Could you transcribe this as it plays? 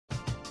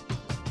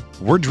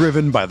We're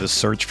driven by the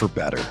search for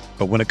better.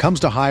 But when it comes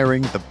to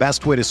hiring, the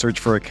best way to search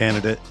for a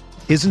candidate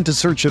isn't to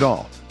search at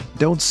all.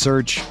 Don't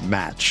search,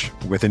 match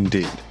with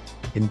Indeed.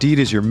 Indeed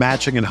is your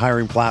matching and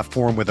hiring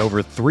platform with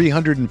over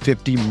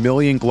 350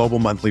 million global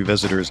monthly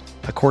visitors,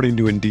 according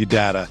to Indeed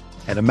data,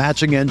 and a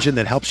matching engine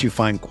that helps you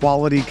find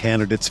quality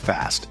candidates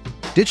fast.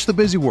 Ditch the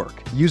busy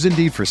work. Use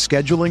Indeed for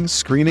scheduling,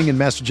 screening, and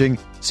messaging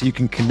so you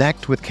can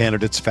connect with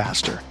candidates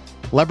faster.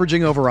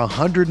 Leveraging over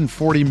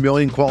 140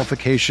 million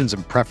qualifications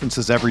and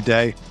preferences every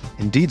day,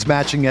 Indeed's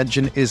matching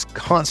engine is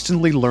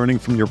constantly learning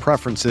from your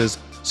preferences,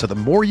 so the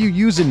more you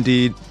use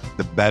Indeed,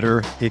 the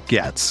better it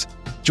gets.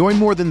 Join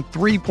more than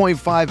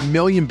 3.5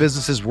 million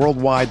businesses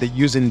worldwide that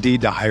use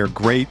Indeed to hire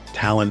great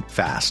talent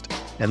fast.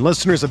 And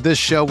listeners of this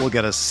show will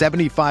get a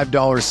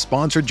 $75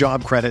 sponsored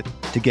job credit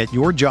to get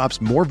your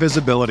jobs more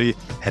visibility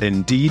at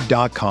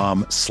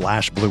Indeed.com/Blue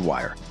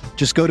Wire.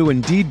 Just go to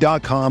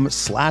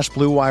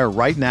Indeed.com/Blue Wire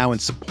right now and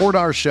support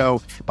our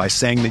show by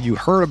saying that you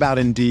heard about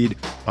Indeed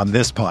on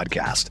this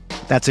podcast.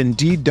 That's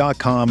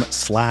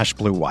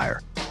Indeed.com/Blue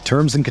Wire.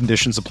 Terms and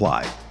conditions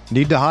apply.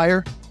 Need to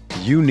hire?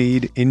 You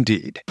need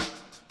Indeed.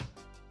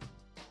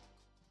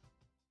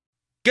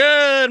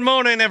 Good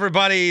morning,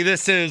 everybody.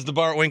 This is the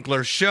Bart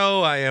Winkler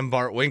Show. I am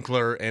Bart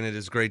Winkler, and it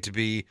is great to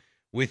be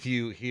with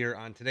you here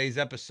on today's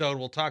episode.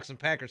 We'll talk some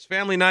Packers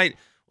family night.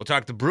 We'll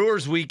talk the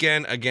Brewers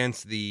weekend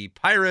against the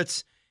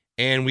Pirates,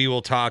 and we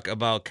will talk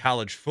about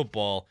college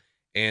football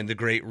and the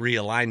great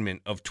realignment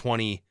of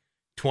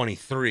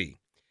 2023.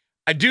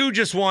 I do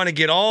just want to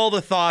get all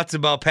the thoughts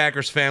about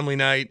Packers family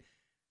night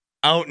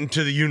out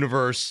into the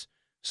universe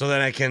so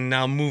that I can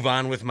now move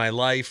on with my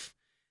life.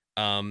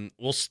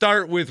 We'll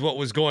start with what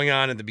was going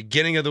on at the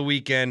beginning of the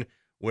weekend,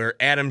 where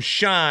Adam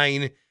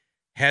Shine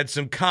had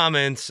some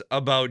comments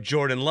about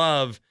Jordan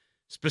Love,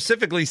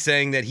 specifically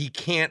saying that he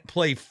can't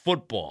play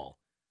football.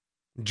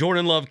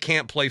 Jordan Love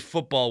can't play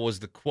football was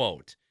the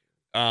quote.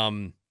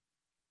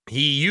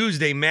 He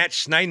used a Matt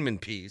Schneidman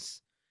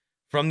piece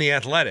from The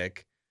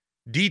Athletic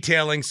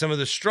detailing some of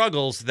the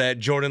struggles that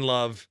Jordan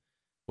Love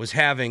was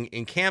having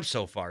in camp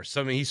so far.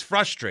 So, I mean, he's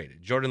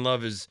frustrated. Jordan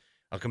Love is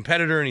a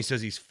competitor, and he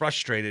says he's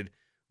frustrated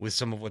with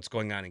some of what's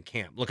going on in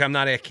camp. Look, I'm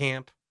not at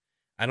camp.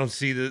 I don't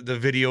see the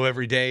video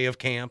every day of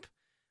camp.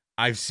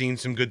 I've seen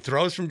some good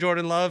throws from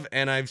Jordan Love,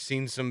 and I've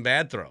seen some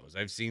bad throws.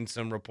 I've seen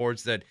some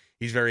reports that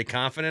he's very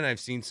confident. I've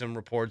seen some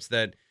reports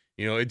that,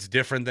 you know, it's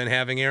different than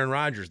having Aaron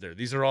Rodgers there.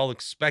 These are all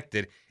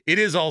expected. It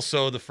is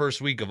also the first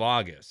week of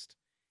August,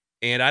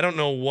 and I don't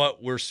know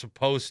what we're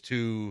supposed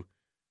to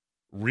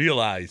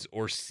realize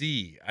or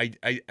see. I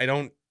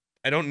don't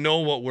know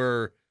what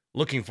we're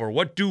looking for.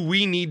 What do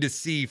we need to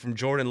see from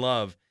Jordan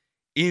Love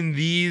in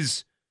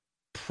these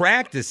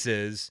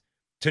practices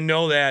to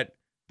know that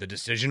the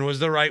decision was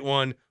the right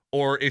one,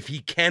 or if he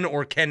can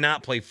or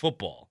cannot play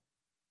football?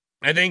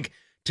 I think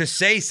to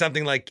say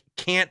something like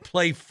can't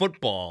play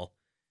football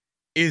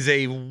is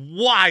a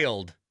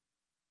wild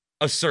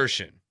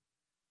assertion.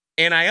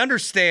 And I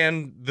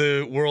understand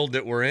the world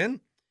that we're in.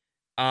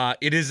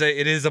 It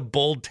is a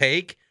bold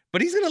take,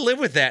 but he's going to live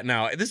with that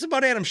now. This is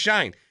about Adam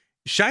Shine.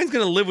 Shine's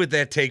going to live with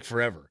that take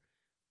forever.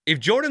 If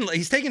Jordan,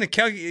 he's taking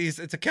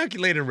it's a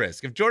calculated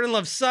risk. If Jordan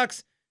Love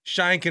sucks,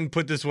 Shine can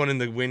put this one in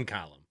the win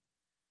column.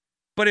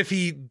 But if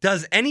he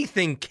does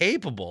anything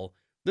capable,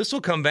 this will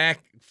come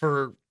back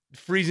for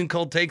freezing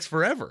cold takes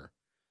forever.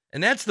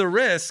 And that's the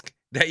risk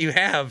that you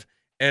have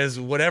as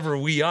whatever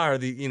we are,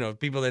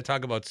 people that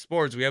talk about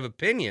sports. We have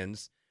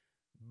opinions,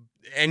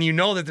 and you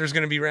know that there's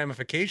going to be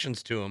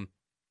ramifications to them.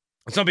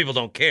 Some people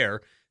don't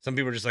care. Some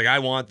people are just like, I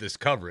want this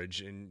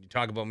coverage, and you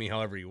talk about me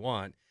however you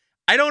want.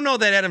 I don't know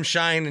that Adam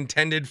Shine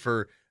intended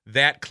for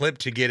that clip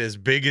to get as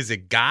big as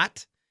it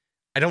got.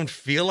 I don't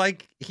feel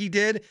like he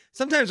did.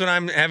 Sometimes when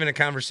I'm having a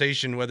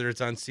conversation, whether it's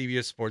on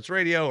CBS Sports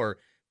Radio or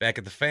back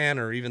at the Fan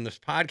or even this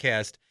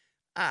podcast,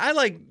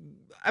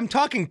 I'm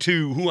talking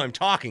to who I'm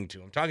talking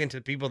to. I'm talking to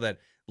people that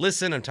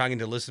listen. I'm talking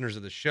to listeners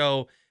of the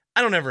show.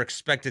 I don't ever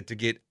expect it to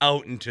get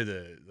out into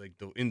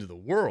the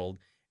world.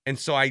 And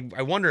so I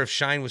wonder if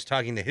Shine was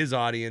talking to his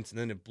audience and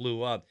then it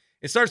blew up.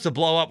 It starts to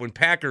blow up when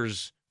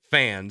Packers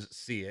fans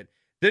see it.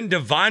 Then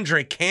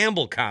Devondre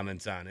Campbell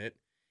comments on it.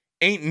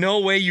 Ain't no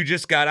way you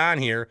just got on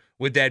here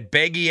with that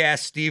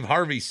baggy-ass Steve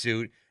Harvey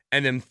suit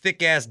and them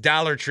thick-ass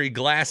Dollar Tree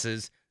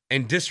glasses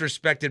and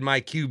disrespected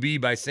my QB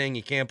by saying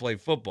he can't play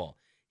football.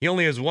 He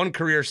only has one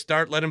career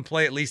start. Let him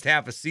play at least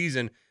half a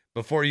season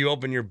before you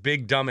open your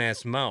big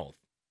dumbass mouth.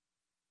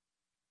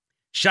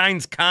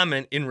 Shine's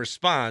comment in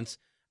response,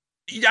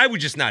 I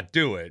would just not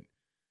do it.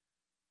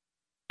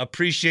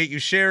 Appreciate you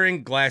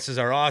sharing. Glasses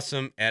are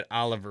awesome. At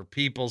Oliver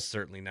Peoples,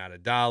 certainly not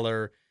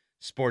 $1.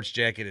 Sports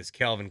jacket is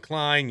Calvin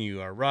Klein.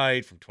 You are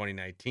right. From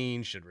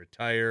 2019, should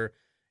retire.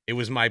 It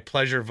was my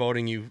pleasure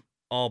voting you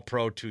all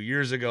pro 2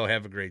 years ago.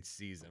 Have a great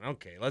season.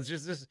 Okay, let's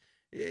just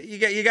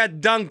you got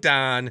dunked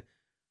on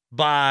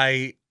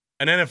by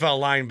an NFL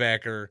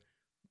linebacker.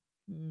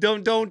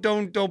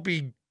 Don't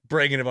be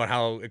bragging about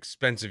how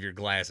expensive your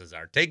glasses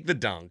are. Take the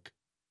dunk,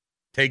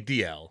 take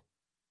the L,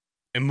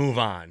 and move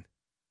on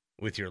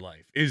with your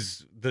life,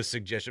 is the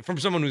suggestion from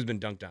someone who's been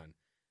dunked on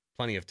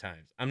plenty of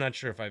times. I'm not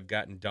sure if I've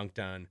gotten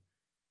dunked on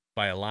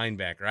by a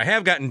linebacker. I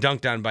have gotten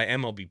dunked on by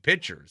MLB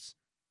pitchers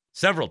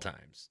several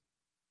times.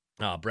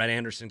 Brett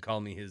Anderson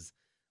called me his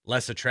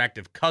less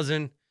attractive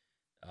cousin.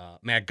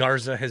 Matt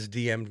Garza has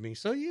DM'd me.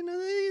 So,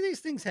 these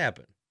things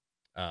happen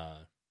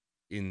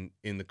in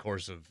the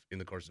course of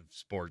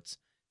sports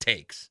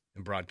takes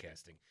and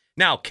broadcasting.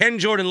 Now, can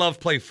Jordan Love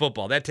play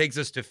football? That takes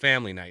us to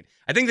family night.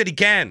 I think that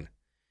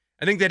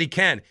he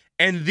can.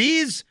 And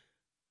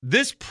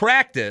this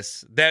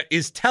practice that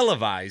is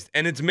televised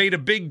and it's made a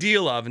big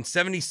deal of, and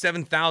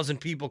 77,000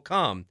 people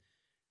come,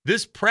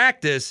 this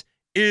practice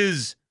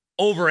is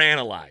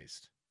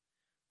overanalyzed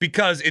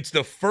because it's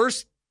the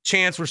first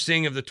chance we're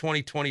seeing of the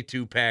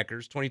 2023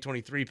 Packers,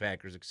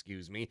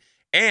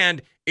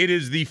 and it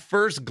is the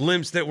first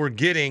glimpse that we're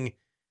getting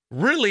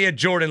really at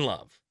Jordan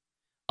Love.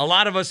 A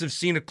lot of us have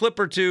seen a clip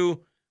or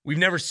two. We've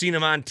never seen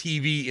him on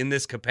TV in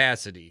this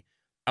capacity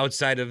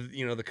outside of,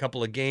 the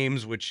couple of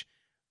games, which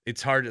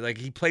it's hard to,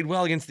 he played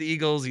well against the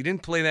Eagles. He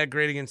didn't play that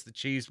great against the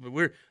Chiefs,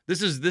 but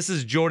this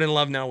is Jordan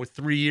Love now with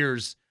 3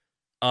 years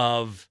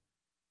of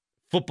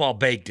football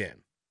baked in.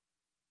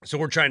 So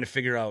we're trying to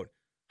figure out,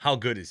 how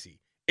good is he?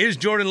 Is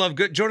Jordan Love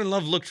good? Jordan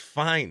Love looked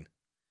fine.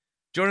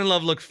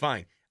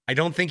 I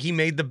don't think he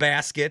made the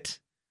basket.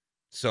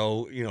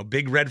 So,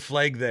 big red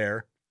flag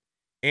there.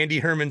 Andy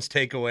Herman's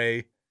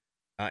takeaway,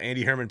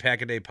 Andy Herman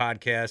Pack-A-Day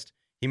podcast.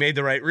 He made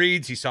the right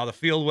reads. He saw the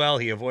field well.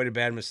 He avoided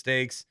bad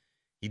mistakes.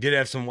 He did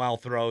have some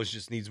wild throws,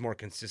 just needs more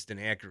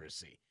consistent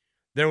accuracy.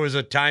 There was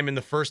a time in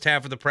the first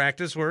half of the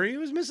practice where he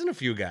was missing a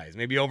few guys.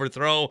 Maybe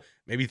overthrow,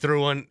 maybe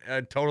threw one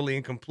totally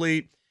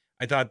incomplete.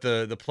 I thought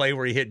the play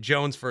where he hit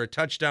Jones for a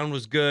touchdown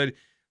was good.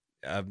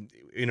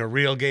 In a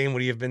real game,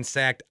 would he have been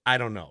sacked? I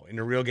don't know. In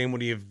a real game,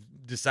 would he have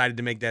decided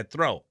to make that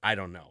throw? I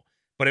don't know.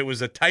 But it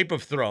was a type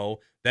of throw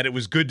that it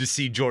was good to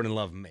see Jordan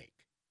Love make.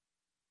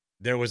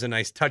 There was a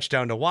nice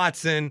touchdown to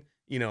Watson,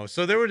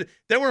 So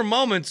there were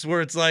moments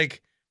where it's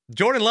like,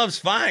 Jordan Love's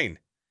fine.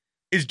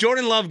 Is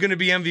Jordan Love going to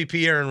be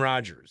MVP Aaron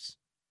Rodgers?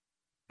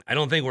 I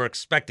don't think we're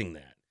expecting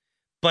that.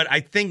 But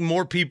I think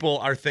more people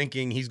are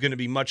thinking he's going to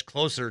be much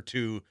closer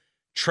to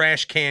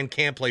trash can,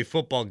 can't play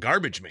football,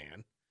 garbage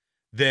man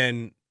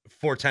than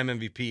four-time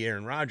MVP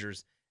Aaron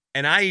Rodgers.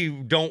 And I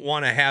don't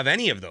want to have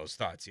any of those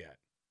thoughts yet.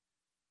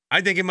 I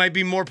think it might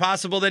be more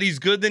possible that he's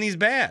good than he's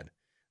bad.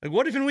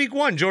 What if in week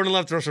 1, Jordan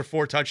Love throws for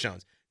 4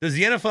 touchdowns? Does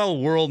the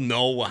NFL world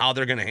know how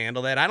they're going to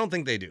handle that? I don't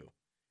think they do.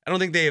 I don't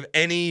think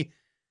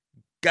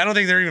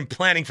they're even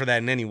planning for that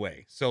in any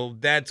way. So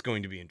that's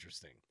going to be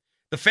interesting.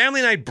 The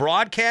Family Night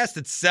broadcast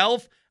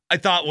itself, I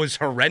thought was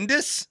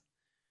horrendous.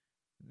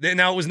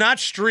 Now, it was not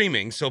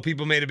streaming, so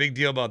people made a big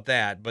deal about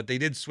that, but they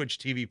did switch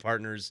TV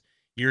partners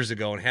years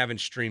ago and haven't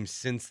streamed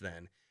since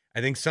then. I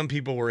think some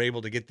people were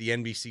able to get the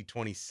NBC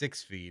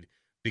 26 feed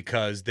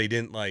because they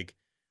didn't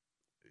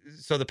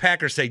so the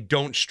Packers say,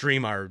 don't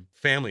stream our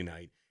Family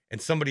Night. And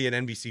somebody at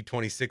NBC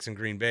 26 in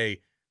Green Bay,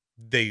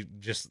 they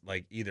just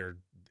either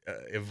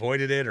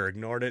avoided it or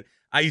ignored it.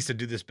 I used to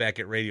do this back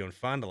at Radio in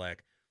Fond du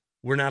Lac.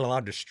 We're not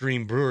allowed to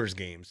stream Brewers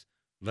games,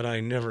 but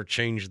I never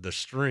changed the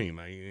stream.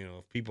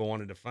 If people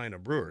wanted to find a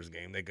Brewers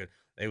game, they could.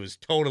 It was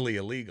totally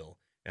illegal,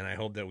 and I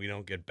hope that we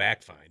don't get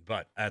back fined.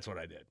 But that's what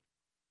I did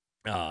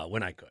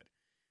when I could.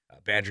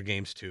 Badger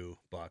games too,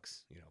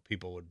 Bucks.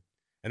 People would,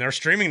 and our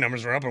streaming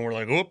numbers were up, and we're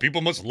like, oh,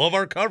 people must love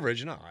our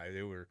coverage. No,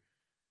 they were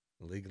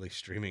illegally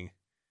streaming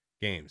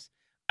games.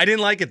 I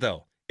didn't like it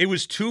though. It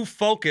was too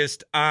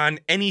focused on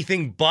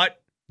anything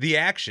but the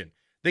action.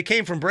 They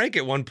came from break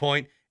at one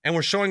point and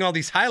we're showing all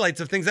these highlights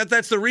of things.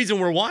 That's the reason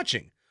we're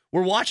watching.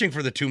 We're watching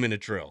for the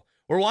 2-minute drill.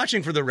 We're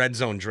watching for the red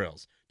zone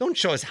drills. Don't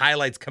show us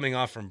highlights coming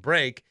off from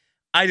break.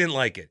 I didn't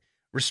like it.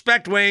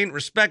 Respect Wayne,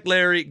 respect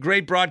Larry,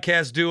 great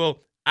broadcast duo.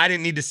 I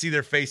didn't need to see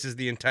their faces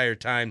the entire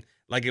time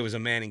like it was a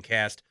Manning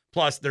cast.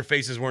 Plus, their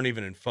faces weren't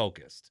even in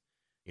focus.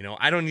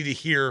 I don't need to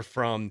hear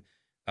from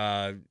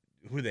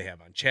who they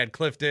have on, Chad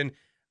Clifton,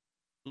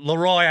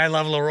 Leroy. I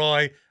love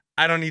Leroy.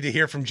 I don't need to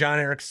hear from John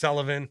Eric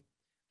Sullivan.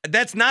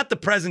 That's not the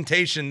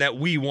presentation that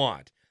we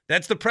want.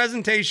 That's the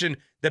presentation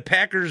that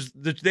Packers,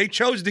 they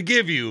chose to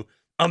give you,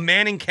 a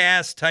Manning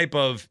cast type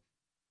of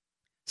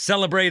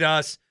celebrate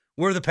us.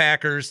 We're the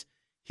Packers.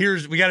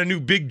 We got a new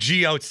big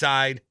G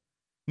outside,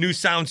 new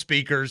sound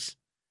speakers.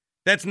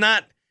 That's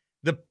not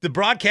the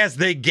broadcast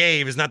they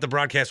gave is not the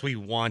broadcast we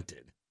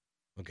wanted.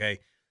 Okay.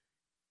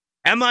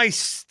 Am I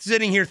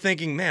sitting here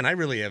thinking, man, I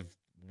really have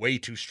way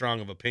too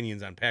strong of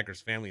opinions on Packers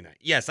Family Night?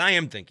 Yes, I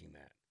am thinking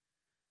that.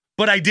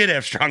 But I did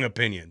have strong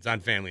opinions on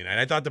Family Night.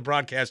 I thought the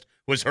broadcast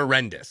was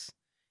horrendous.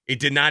 It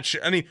did not.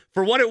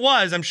 For what it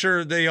was, I'm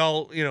sure they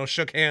all,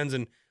 shook hands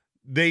and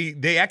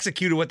they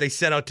executed what they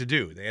set out to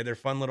do. They had their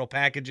fun little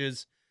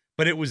packages,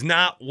 but it was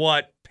not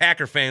what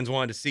Packer fans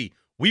wanted to see.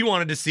 We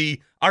wanted to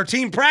see our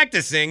team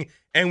practicing,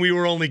 and we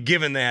were only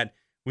given that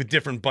with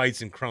different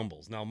bites and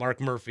crumbles. Now, Mark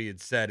Murphy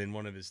had said in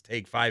one of his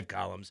Take 5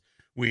 columns,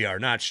 we are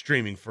not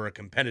streaming for a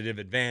competitive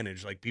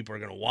advantage. Like, people are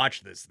going to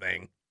watch this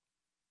thing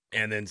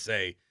and then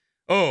say,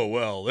 oh,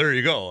 well, there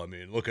you go.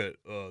 Look at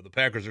the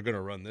Packers are going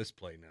to run this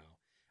play now.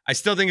 I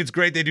still think it's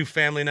great they do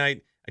Family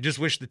Night. I just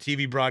wish the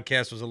TV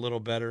broadcast was a little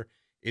better.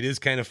 It is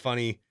kind of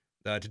funny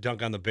to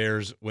dunk on the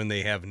Bears when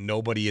they have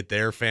nobody at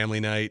their family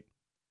night.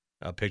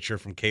 A picture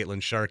from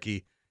Caitlin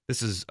Sharkey.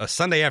 This is a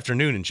Sunday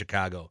afternoon in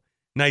Chicago.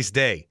 Nice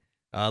day.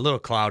 A little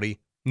cloudy.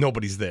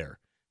 Nobody's there.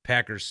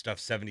 Packers stuff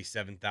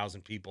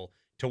 77,000 people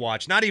to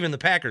watch. Not even the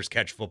Packers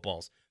catch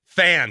footballs.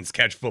 Fans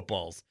catch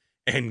footballs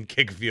and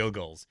kick field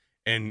goals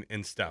and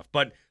stuff.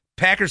 But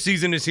Packer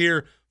season is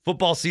here.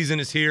 Football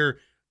season is here.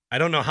 I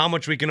don't know how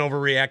much we can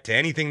overreact to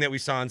anything that we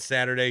saw on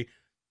Saturday.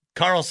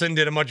 Carlson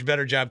did a much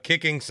better job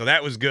kicking, so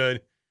that was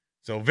good.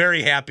 So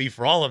very happy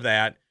for all of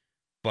that.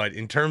 But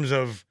in terms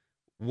of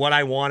what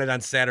I wanted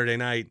on Saturday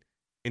night,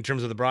 in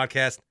terms of the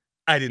broadcast,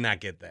 I did not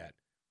get that.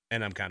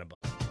 And I'm kind of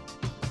bummed.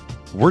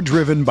 We're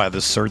driven by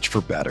the search for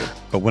better.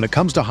 But when it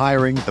comes to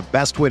hiring, the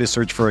best way to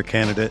search for a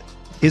candidate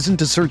isn't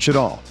to search at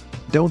all.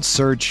 Don't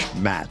search,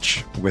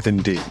 match with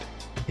Indeed.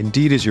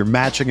 Indeed is your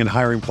matching and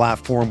hiring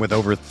platform with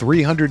over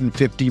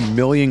 350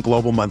 million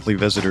global monthly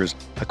visitors,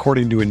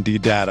 according to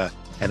Indeed data,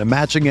 and a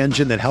matching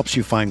engine that helps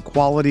you find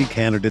quality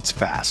candidates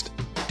fast.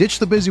 Ditch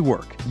the busy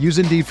work. Use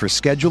Indeed for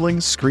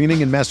scheduling,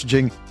 screening, and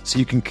messaging so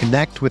you can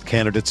connect with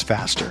candidates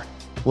faster.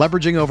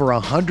 Leveraging over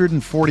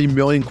 140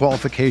 million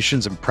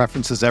qualifications and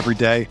preferences every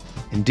day,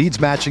 Indeed's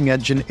matching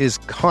engine is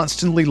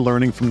constantly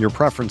learning from your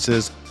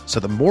preferences,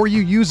 so the more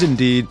you use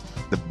Indeed,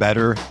 the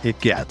better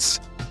it gets.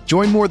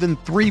 Join more than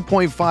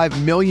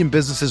 3.5 million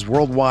businesses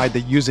worldwide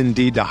that use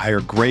Indeed to hire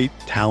great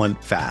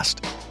talent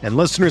fast. And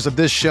listeners of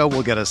this show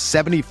will get a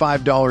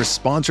 $75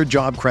 sponsored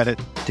job credit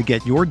to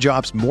get your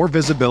jobs more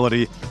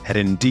visibility at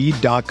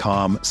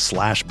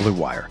Indeed.com/Blue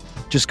Wire.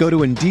 Just go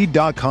to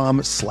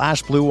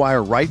Indeed.com/Blue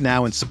Wire right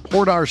now and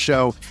support our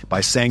show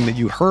by saying that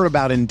you heard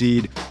about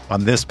Indeed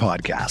on this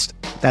podcast.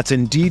 That's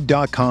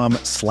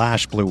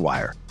Indeed.com/Blue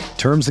Wire.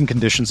 Terms and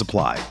conditions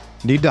apply.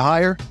 Need to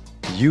hire?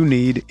 You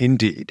need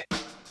Indeed.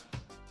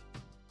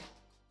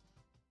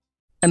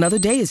 Another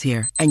day is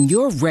here, and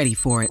you're ready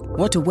for it.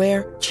 What to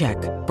wear? Check.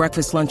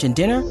 Breakfast, lunch, and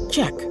dinner?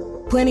 Check.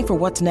 Planning for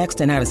what's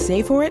next and how to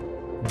save for it?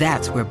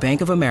 That's where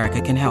Bank of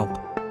America can help.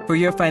 For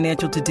your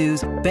financial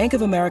to-dos, Bank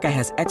of America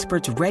has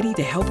experts ready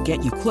to help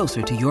get you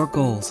closer to your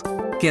goals.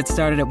 Get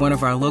started at one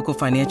of our local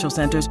financial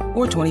centers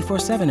or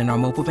 24/7 in our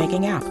mobile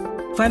banking app.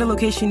 Find a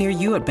location near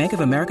you at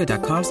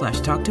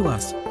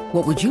bankofamerica.com/talktous.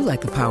 What would you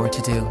like the power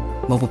to do?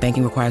 Mobile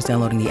banking requires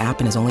downloading the app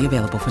and is only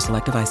available for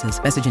select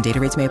devices. Message and data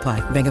rates may apply.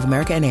 Bank of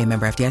America N.A.,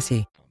 member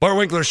FDIC. Bart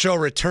Winkler Show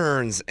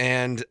returns,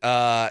 and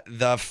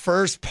the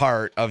first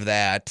part of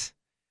that,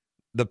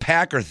 the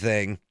Packer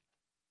thing,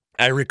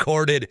 I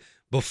recorded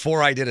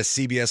before I did a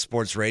CBS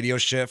Sports radio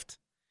shift.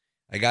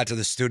 I got to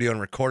the studio and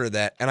recorded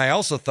that, and I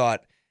also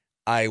thought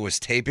I was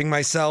taping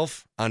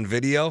myself on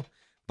video,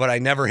 but I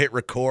never hit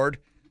record,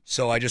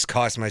 so I just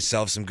cost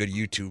myself some good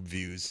YouTube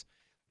views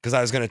because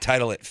I was going to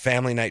title it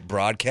Family Night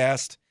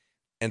Broadcast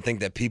and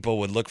think that people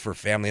would look for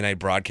Family Night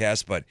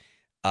Broadcast, but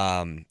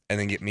and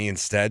then get me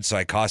instead, so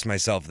I cost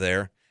myself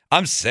there.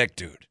 I'm sick,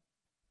 dude.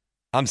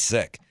 I'm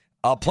sick.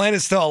 Plan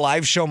is still a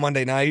live show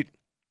Monday night,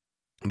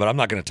 but I'm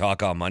not going to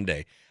talk all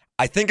Monday.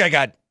 I think I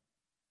got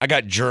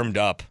germed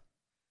up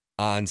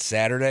on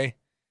Saturday.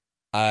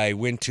 I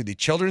went to the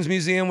Children's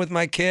Museum with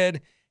my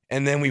kid,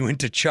 and then we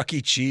went to Chuck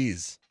E.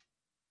 Cheese.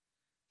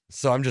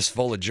 So I'm just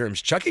full of germs.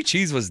 Chuck E.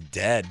 Cheese was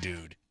dead,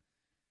 dude.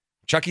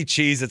 Chuck E.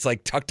 Cheese, it's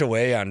like tucked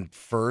away on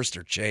First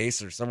or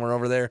Chase or somewhere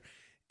over there.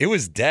 It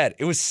was dead.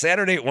 It was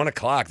Saturday at 1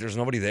 o'clock. There's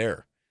nobody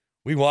there.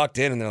 We walked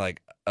in, and they're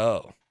like,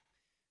 oh.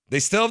 They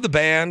still have the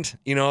band.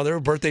 You know, there were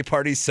birthday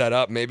parties set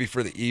up maybe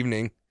for the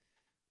evening.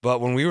 But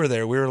when we were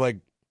there, we were like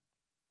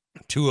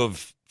 2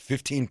 of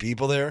 15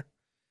 people there.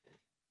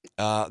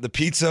 The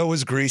pizza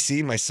was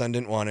greasy. My son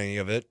didn't want any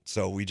of it,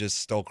 so we just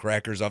stole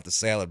crackers off the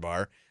salad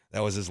bar.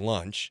 That was his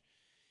lunch.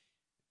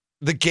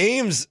 The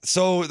games,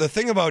 so the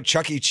thing about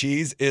Chuck E.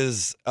 Cheese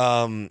is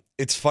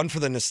it's fun for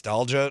the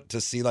nostalgia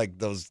to see like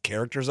those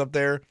characters up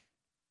there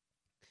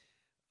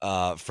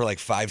for like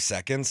 5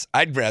 seconds.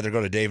 I'd rather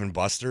go to Dave &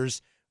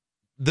 Buster's.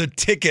 The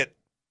ticket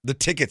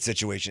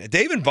situation. At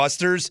Dave &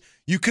 Buster's,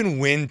 you can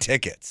win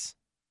tickets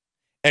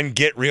and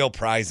get real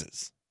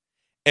prizes.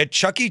 At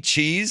Chuck E.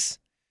 Cheese,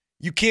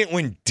 you can't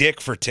win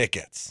dick for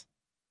tickets.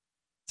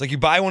 It's like you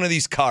buy one of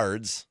these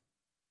cards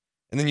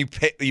and then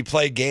you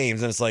play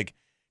games and it's like,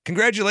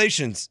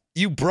 congratulations,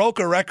 you broke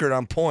a record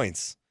on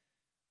points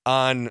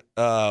on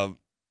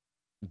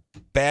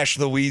Bash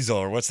the Weasel,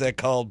 or what's that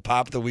called?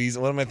 Pop the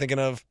Weasel. What am I thinking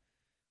of?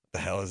 What the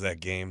hell is that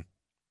game?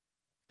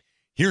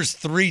 Here's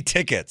 3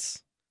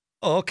 tickets.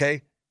 Oh,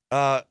 okay.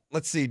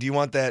 Let's see. Do you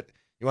want that?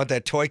 You want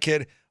that toy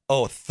kid?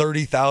 Oh,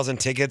 30,000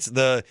 tickets.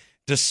 The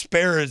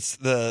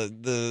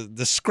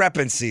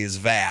discrepancy is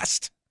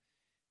vast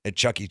at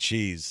Chuck E.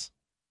 Cheese.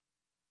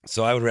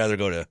 So I would rather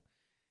go to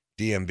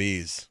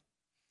DMB's.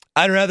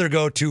 I'd rather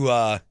go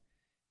to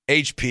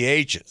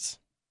HPH's,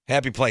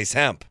 Happy Place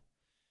Hemp.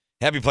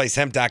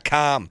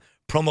 HappyPlaceHemp.com.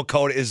 Promo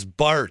code is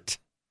BART.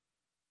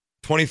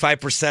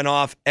 25%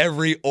 off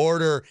every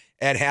order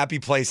at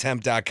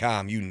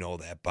HappyPlaceHemp.com. You know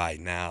that by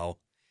now.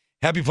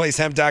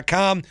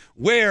 HappyPlaceHemp.com,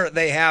 where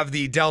they have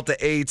the Delta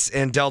 8s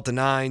and Delta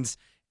 9s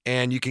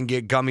and you can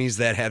get gummies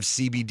that have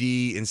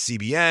CBD and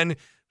CBN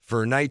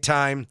for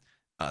nighttime.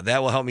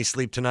 That will help me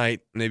sleep tonight,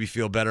 maybe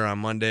feel better on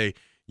Monday.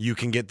 You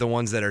can get the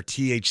ones that are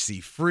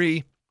THC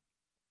free,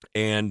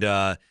 and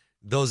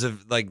those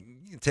have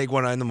take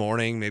one in the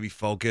morning, maybe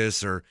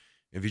focus, or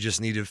if you just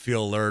need to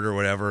feel alert or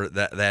whatever,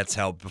 that's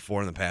helped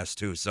before in the past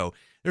too. So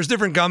there's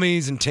different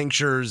gummies and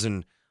tinctures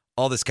and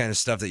all this kind of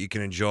stuff that you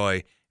can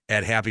enjoy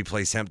at Happy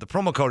Place Hemp. The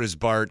promo code is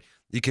BART.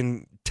 You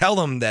can tell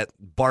them that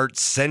Bart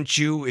sent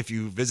you if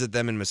you visit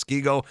them in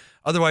Muskego.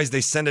 Otherwise,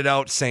 they send it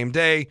out same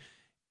day,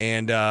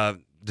 and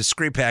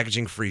discreet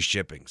packaging, free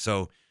shipping.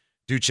 So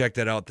do check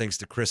that out. Thanks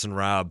to Chris and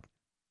Rob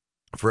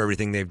for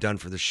everything they've done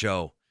for the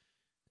show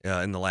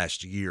in the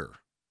last year,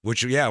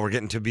 which, we're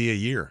getting to be a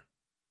year.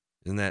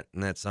 Isn't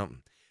that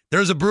something?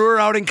 There's a Brewer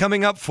outing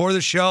coming up for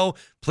the show.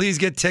 Please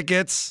get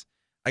tickets.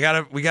 We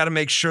gotta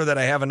make sure that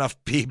I have enough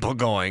people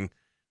going.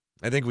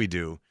 I think we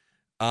do.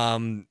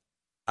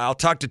 I'll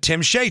talk to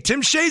Tim Shea.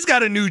 Tim Shea's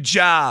got a new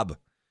job.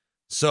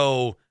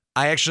 So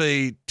I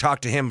actually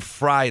talked to him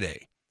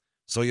Friday.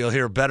 So you'll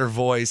hear a better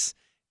voice.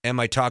 And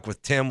my talk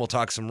with Tim, we'll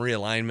talk some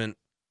realignment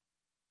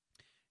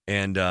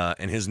and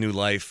his new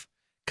life.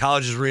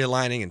 College is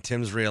realigning and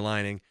Tim's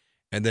realigning.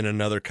 And then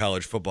another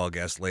college football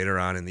guest later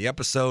on in the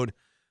episode.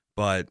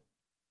 But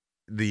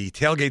the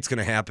tailgate's going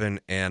to happen.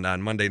 And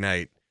on Monday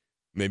night,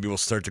 maybe we'll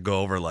start to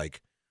go over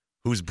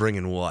who's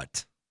bringing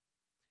what.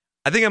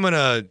 I think I'm going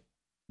to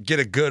get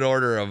a good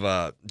order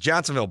of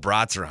Johnsonville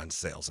brats are on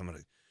sale. So I'm going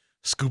to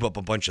scoop up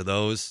a bunch of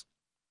those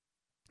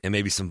and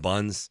maybe some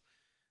buns.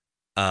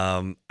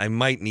 I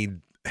might need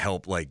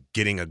help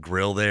getting a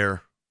grill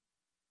there.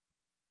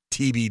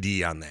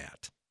 TBD on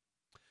that.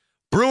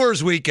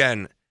 Brewers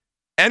weekend.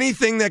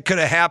 Anything that could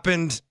have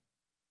happened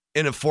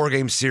in a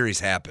 4-game series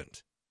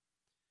happened.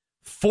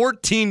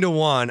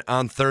 14-1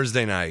 on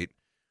Thursday night,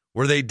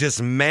 where they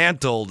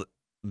dismantled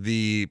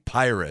the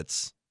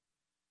Pirates.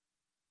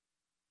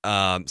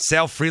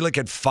 Sal Frelick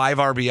had 5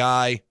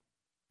 RBI.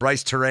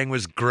 Bryce Terang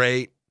was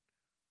great.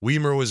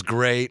 Weimer was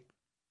great.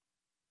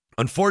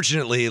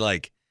 Unfortunately,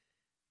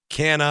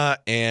 Canna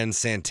and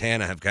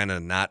Santana have kind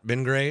of not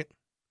been great,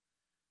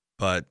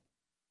 but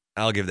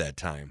I'll give that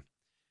time.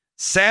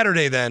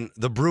 Saturday, then,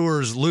 the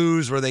Brewers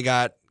lose where they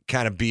got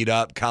kind of beat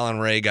up. Colin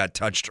Ray got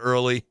touched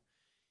early,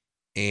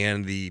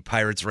 and the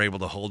Pirates were able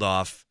to hold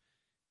off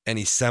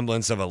any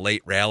semblance of a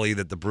late rally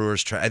that the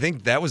Brewers tried. I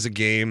think that was a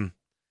game.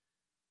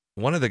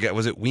 One of the guys,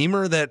 was it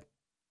Weimer that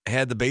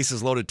had the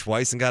bases loaded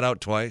twice and got out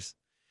twice?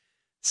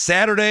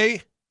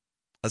 Saturday,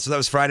 so that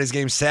was Friday's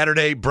game.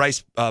 Saturday,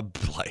 Blake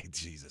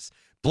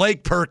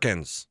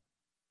Perkins.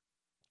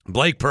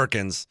 Blake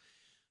Perkins,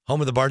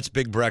 home of the Bart's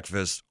Big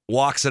Breakfast,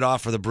 walks it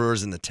off for the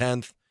Brewers in the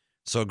 10th.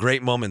 So a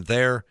great moment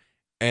there.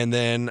 And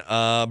then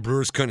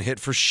Brewers couldn't hit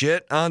for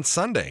shit on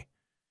Sunday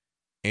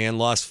and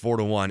lost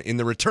 4-1. In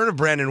the return of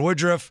Brandon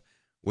Woodruff,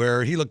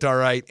 where he looked all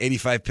right,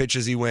 85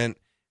 pitches he went,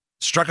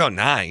 struck out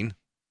 9,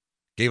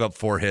 gave up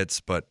 4 hits,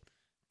 but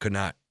could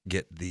not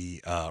get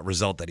the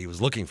result that he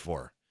was looking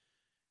for.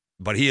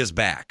 But he is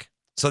back.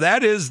 So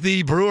that is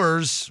the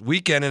Brewers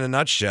weekend in a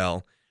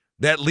nutshell.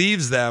 That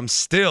leaves them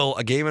still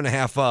a game and a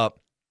half up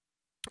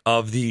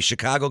of the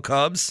Chicago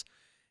Cubs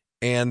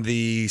and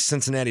the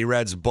Cincinnati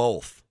Reds,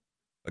 both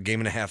a game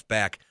and a half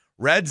back.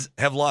 Reds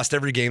have lost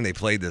every game they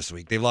played this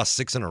week. They've lost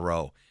 6 in a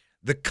row.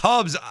 The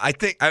Cubs, I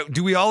think,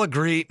 do we all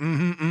agree?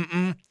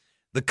 The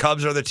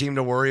Cubs are the team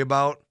to worry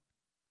about.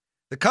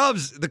 The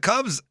Cubs, the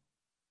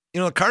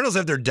Cardinals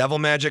have their devil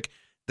magic.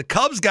 The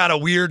Cubs got a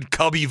weird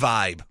Cubby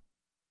vibe.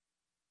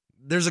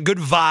 There's a good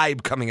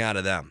vibe coming out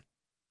of them,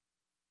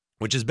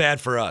 which is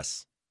bad for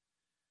us.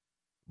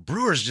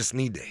 Brewers just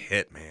need to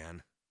hit,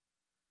 man.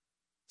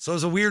 So it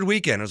was a weird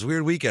weekend.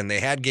 They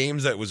had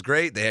games that was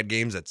great. They had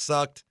games that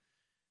sucked.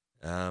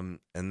 And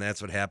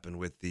that's what happened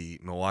with the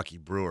Milwaukee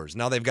Brewers.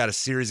 Now they've got a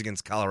series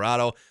against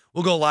Colorado.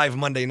 We'll go live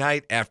Monday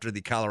night after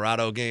the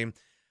Colorado game.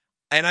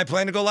 And I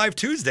plan to go live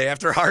Tuesday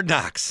after Hard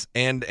Knocks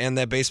and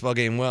that baseball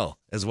game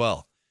as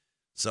well.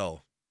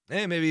 So,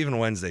 maybe even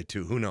Wednesday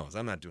too. Who knows?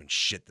 I'm not doing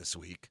shit this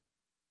week.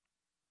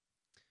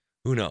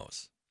 Who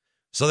knows?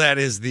 So that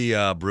is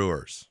the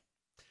Brewers.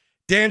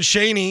 Dan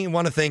Shaney,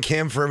 want to thank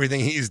him for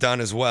everything he's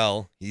done as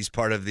well. He's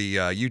part of the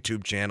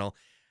YouTube channel.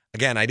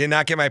 Again, I did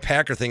not get my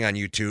Packer thing on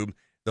YouTube.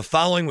 The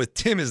following with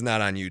Tim is not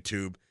on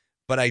YouTube,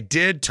 but I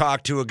did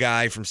talk to a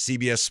guy from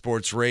CBS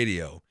Sports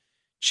Radio,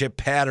 Chip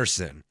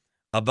Patterson,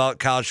 about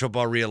college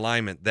football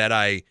realignment that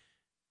I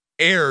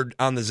aired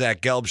on the Zach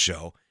Gelb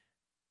show.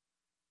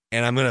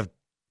 And I'm going to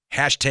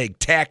hashtag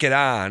tack it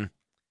on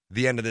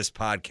the end of this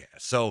podcast.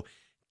 So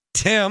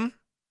Tim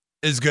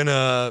is going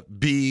to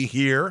be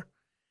here,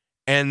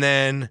 and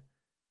then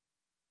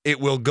it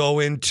will go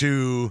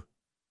into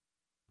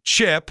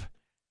Chip,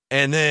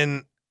 and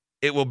then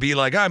it will be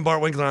like, I'm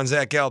Bart Winkler on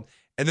Zach Gelb,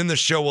 and then the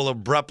show will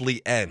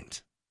abruptly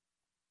end.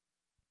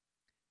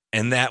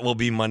 And that will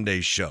be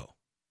Monday's show.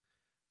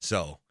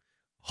 So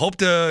hope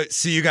to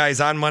see you guys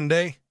on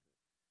Monday.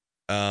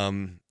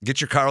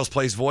 Get your Carl's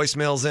Place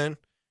voicemails in.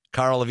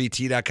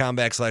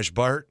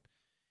 carlofet.com/Bart.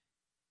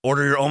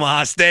 Order your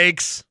Omaha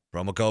Steaks.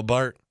 Promo code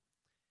Bart.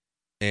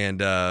 and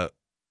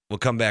we'll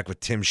come back with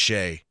Tim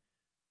Shea,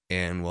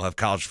 and we'll have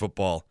college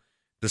football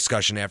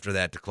discussion after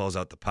that to close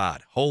out the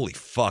pod. Holy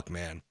fuck,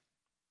 man.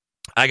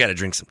 I got to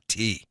drink some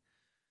tea.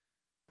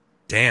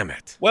 Damn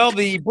it. Well,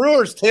 the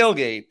Brewers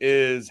tailgate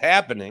is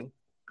happening,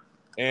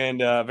 and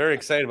very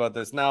excited about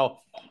this. Now,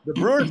 the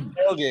Brewers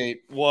tailgate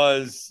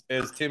was,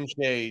 as Tim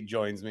Shea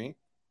joins me,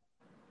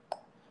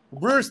 the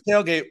Brewers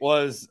tailgate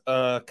was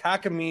a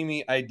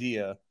cockamamie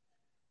idea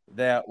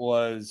that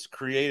was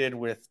created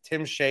with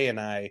Tim Shea and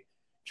I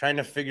trying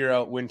to figure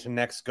out when to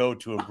next go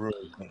to a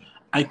Brewers game.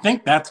 I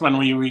think that's when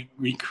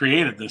we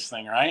created this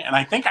thing, right? And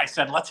I think I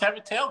said, let's have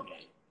a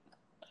tailgate.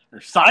 Or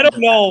something. I don't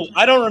know.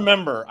 I don't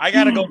remember. I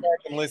got to go back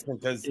and listen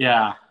because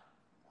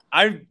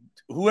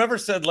whoever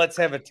said let's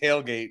have a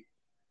tailgate,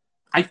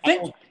 I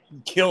think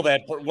kill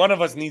that. One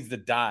of us needs to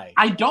die.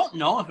 I don't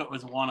know if it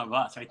was one of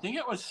us. I think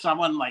it was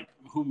someone like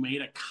who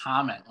made a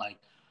comment like,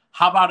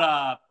 how about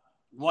a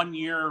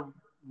 1-year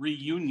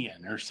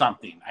reunion or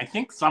something? I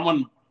think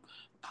someone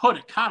put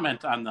a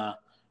comment on the,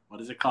 what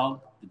is it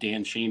called? The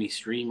Dan Shaney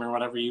stream or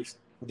whatever you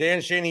Dan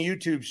Shaney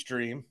YouTube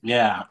stream.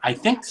 Yeah. I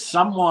think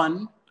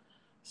someone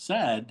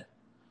said,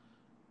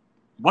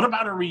 what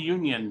about a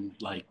reunion,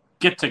 like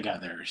get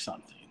together or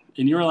something?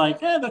 And you were like,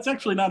 that's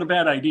actually not a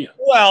bad idea.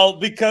 Well,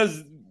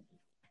 because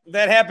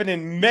that happened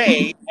in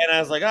May, and I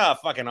was like,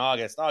 fucking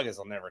August. August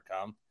will never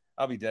come.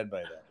 I'll be dead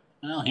by then.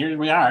 Well, here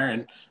we are.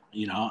 And,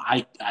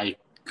 I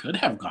could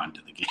have gone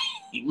to the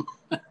game.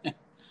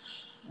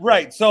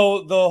 Right.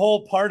 So the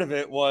whole part of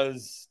it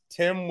was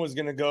Tim was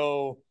going to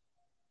go.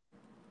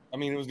 I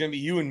mean, it was going to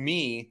be you and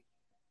me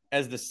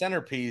as the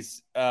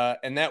centerpiece.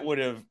 And that would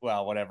have,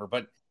 well, whatever.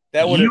 But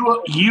that would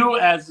you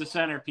as the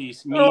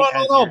centerpiece. Me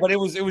no. But it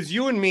was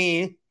you and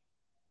me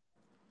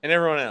and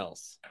everyone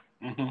else.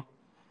 Mm-hmm.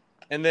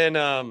 And then,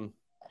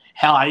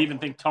 hell, I even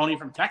think Tony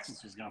from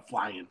Texas was going to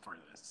fly in for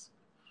this.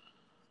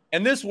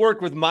 And this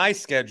worked with my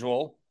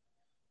schedule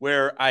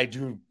where I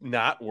do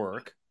not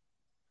work.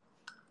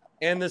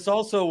 And this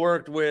also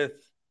worked with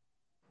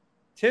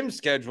Tim's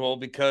schedule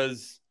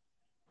because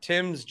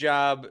Tim's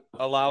job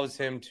allows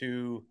him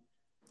to,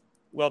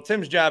 well,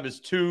 Tim's job is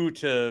 2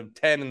 to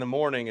 10 in the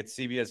morning at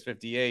CBS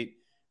 58,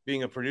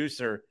 being a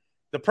producer.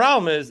 The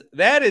problem is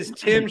that is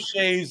Tim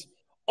Shea's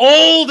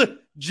old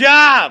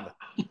job.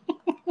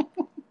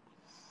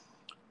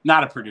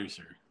 Not a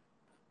producer.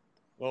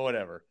 Well,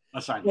 whatever.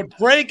 But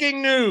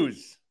breaking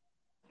news.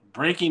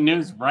 Breaking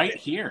news right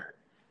here.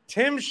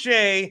 Tim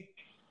Shea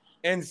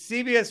and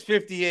CBS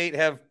 58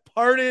 have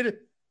parted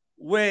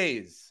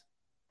ways.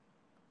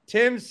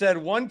 Tim said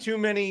one too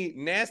many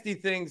nasty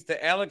things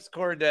to Alex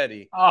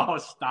Cordetti. Oh,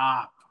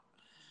 stop.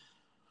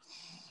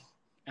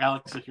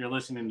 Alex, if you're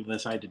listening to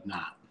this, I did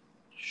not.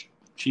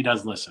 She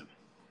does listen.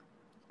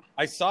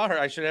 I saw her.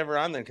 I should have her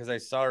on then because I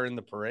saw her in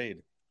the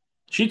parade.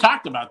 She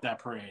talked about that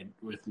parade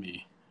with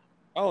me.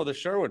 Oh, the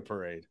Sherwood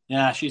parade.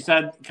 Yeah, she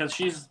said because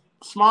she's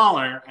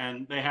smaller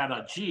and they had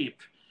a Jeep,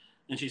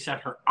 and she said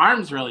her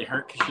arms really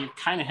hurt because she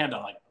kind of had to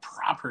like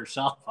prop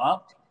herself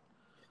up.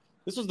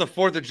 This was the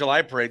 4th of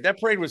July parade.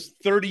 That parade was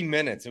 30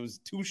 minutes. It was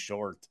too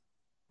short.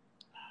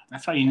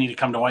 That's why you need to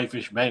come to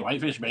Whitefish Bay.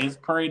 Whitefish Bay's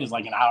parade is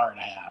like an hour and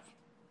a half.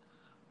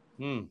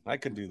 I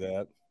could do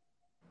that.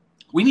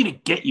 We need to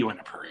get you in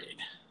a parade.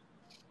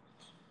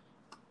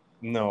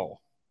 No.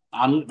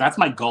 That's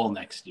my goal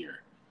next year.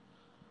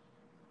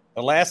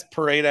 The last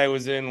parade I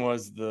was in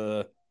was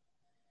the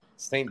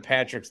St.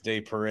 Patrick's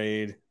Day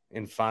parade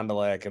in Fond du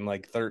Lac in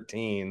like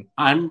 13.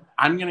 I'm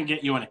gonna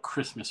get you in a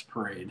Christmas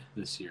parade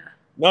this year.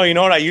 No, you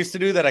know what I used to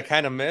do that I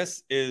kind of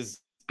miss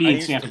is being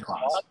Santa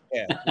Claus.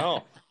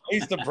 No, I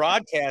used to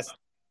broadcast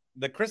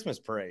the Christmas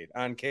parade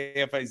on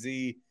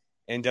KFIZ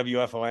and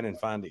WFON in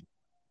Fondy.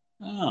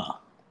 Oh.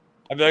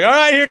 I'd be like, all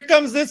right, here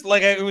comes this.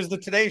 Like it was the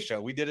Today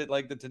Show. We did it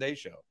like the Today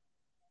Show.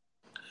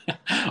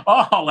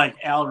 Oh, like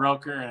Al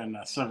Roker and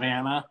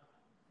Savannah.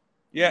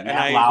 Yeah, and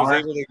I was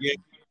able to get.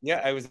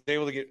 Yeah, I was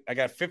able to get. I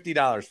got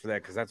 $50 for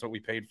that because that's what we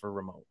paid for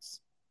remotes.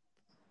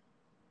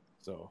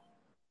 So.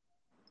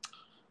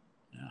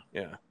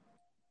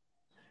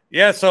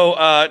 Yeah.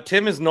 So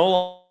Tim is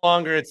no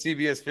longer at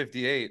CBS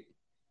 58.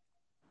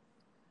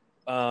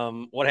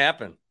 What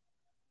happened?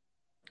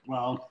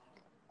 Well,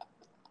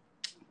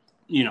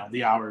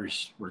 the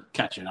hours were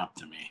catching up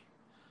to me.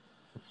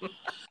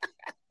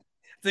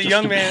 It's a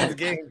young man's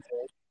game.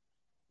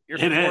 You're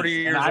 40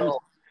 years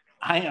old.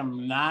 I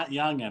am not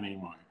young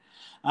anymore.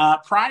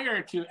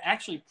 Prior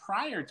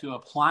to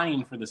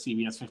applying for the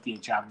CBS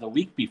 58 job the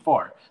week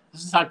before,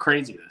 this is how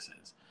crazy this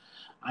is.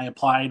 I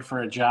applied for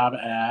a job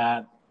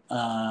at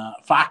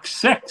Fox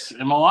 6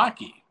 in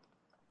Milwaukee.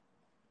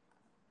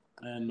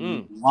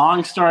 And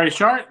long story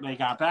short, they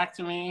got back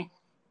to me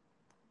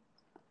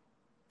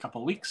a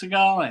couple weeks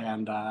ago,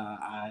 and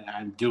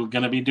I'm going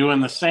to be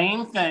doing the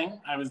same thing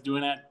I was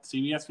doing at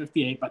CBS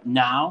 58, but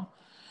now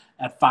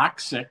at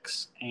Fox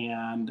 6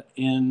 and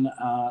in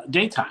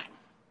daytime,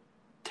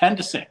 10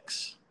 to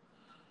 6,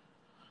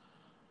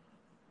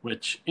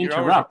 which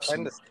interrupts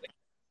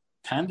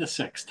 10 to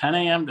 6, 10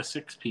 a.m. to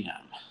 6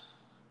 p.m.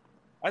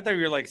 I thought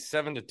you were like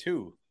 7 to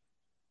 2.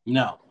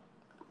 No,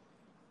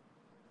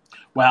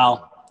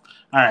 Well,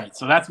 all right.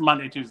 So that's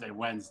Monday, Tuesday,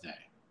 Wednesday.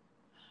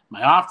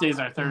 My off days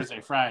are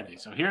Thursday, Friday.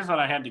 So here's what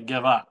I had to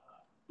give up.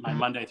 My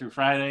Monday through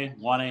Friday,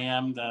 1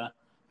 a.m. to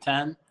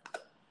 10,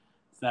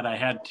 that I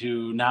had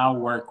to now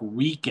work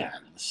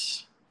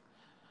weekends.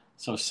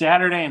 So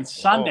Saturday and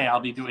Sunday, I'll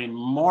be doing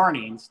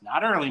mornings,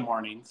 not early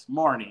mornings,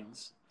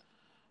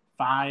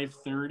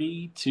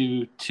 5:30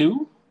 to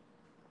 2.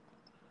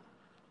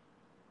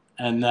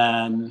 And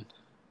then...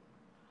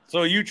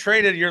 So you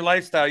traded your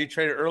lifestyle, you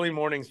traded early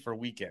mornings for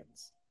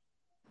weekends.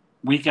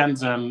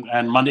 Weekends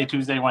and Monday,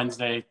 Tuesday,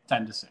 Wednesday,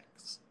 10 to 6.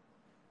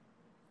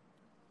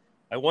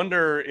 I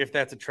wonder if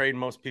that's a trade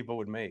most people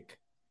would make.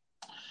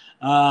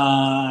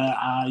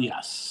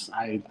 Yes.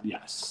 I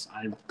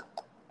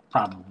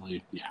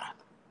probably, yeah.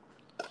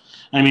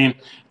 I mean,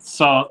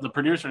 so the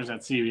producers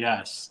at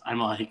CBS, I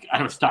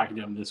was talking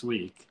to them this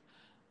week,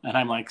 and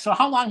I'm like, so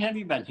how long have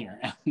you been here?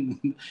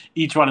 And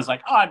each one is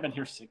like, oh, I've been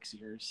here 6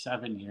 years,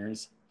 7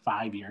 years,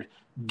 5 years,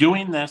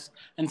 doing this.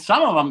 And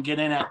some of them get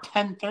in at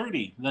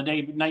 10:30 the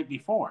night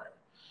before,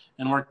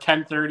 and we're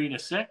 10:30 to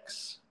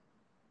 6.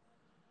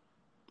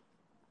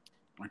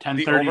 Or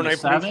 10:30 to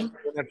 7.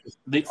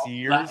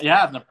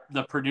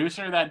 The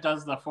producer that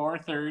does the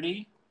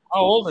 4:30.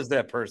 How old is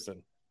that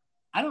person?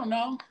 I don't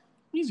know.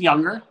 He's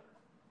younger.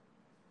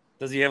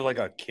 Does he have like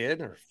a kid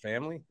or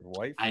family or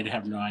wife? I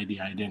have no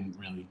idea. I didn't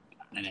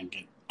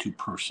get too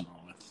personal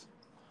with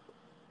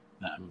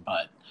them,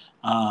 but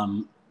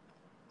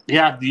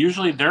yeah.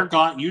 Usually they're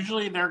gone.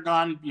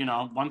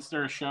 Once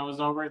their show is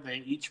over,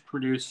 they each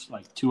produce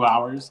like 2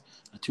 hours,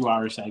 a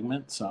 2-hour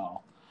segment.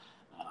 So.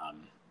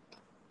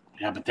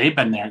 Yeah, but they've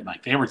been there.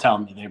 Like they were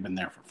telling me, they've been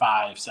there for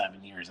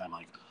 5-7 years. I'm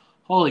like,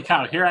 holy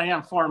cow! Here I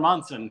am, 4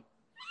 months, and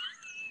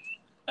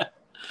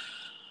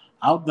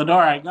out the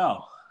door I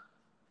go.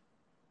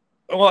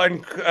 Well,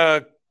 and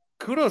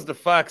kudos to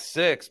Fox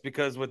 6,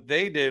 because what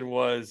they did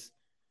was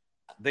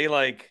they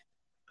like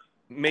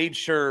made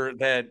sure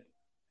that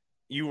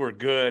you were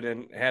good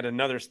and had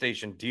another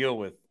station deal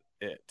with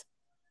it.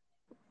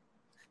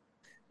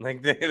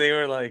 Like they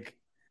were like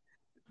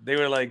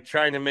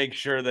trying to make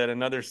sure that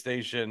another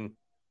station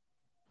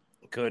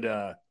could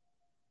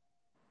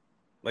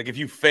like if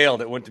you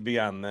failed, it wouldn't be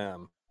on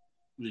them.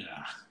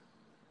 Yeah.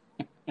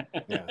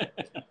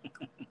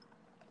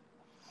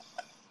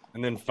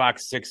 And then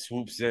Fox 6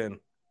 swoops in.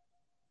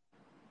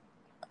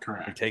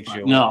 Correct. It takes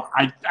you. No,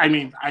 I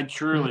mean, I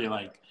truly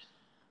I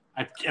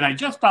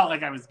just felt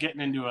like I was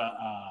getting into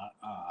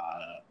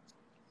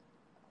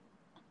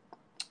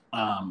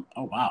oh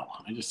wow,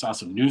 I just saw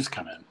some news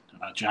come in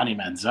about Johnny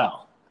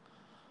Manziel.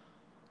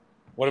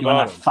 What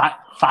about a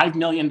 $5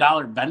 million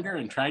bender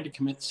and tried to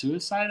commit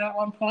suicide at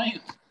one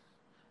point?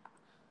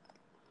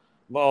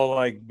 Well,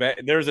 like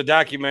there's a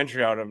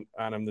documentary out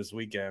on him this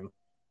weekend,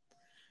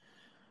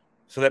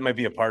 so that might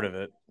be a part of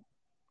it.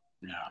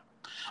 Yeah,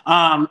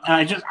 and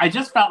I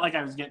just felt like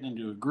I was getting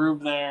into a groove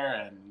there,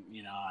 and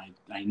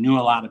I knew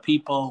a lot of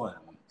people, and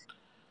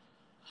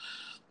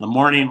the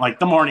morning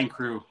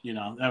crew,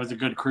 that was a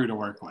good crew to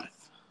work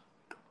with.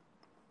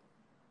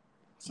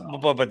 So,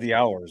 but the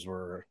hours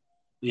were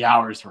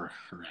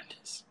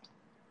horrendous.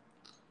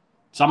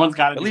 Someone's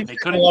got to. At least they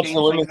couldn't watch change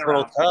the Women's things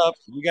World around. Cup.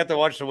 You got to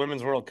watch the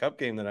Women's World Cup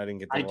game that I didn't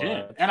get to watch. I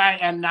did,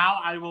 and now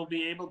I will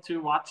be able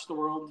to watch the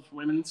World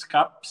Women's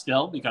Cup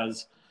still,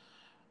 because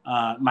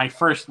my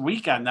first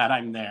weekend that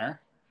I'm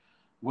there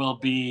will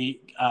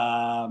be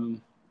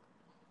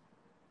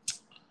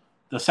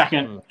the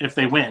second if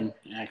they win.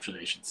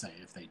 Actually, I should say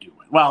if they do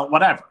win. Well,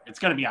 whatever. It's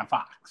going to be on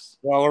Fox.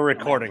 Well, we're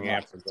recording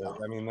after this.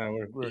 I mean,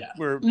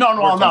 we're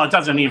no. It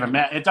doesn't even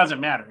matter. It doesn't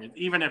matter.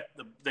 Even if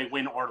they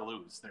win or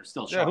lose, they're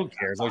still showing. Yeah, who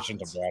cares? I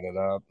shouldn't have brought it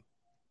up.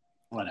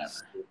 Whatever.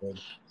 Stupid.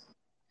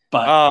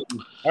 But all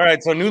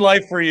right. So new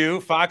life for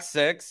you, Fox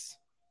 6.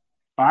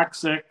 Fox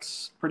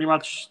 6, pretty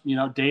much.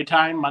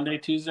 Daytime, Monday,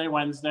 Tuesday,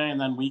 Wednesday,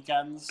 and then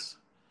weekends,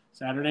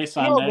 Saturday,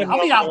 Sunday.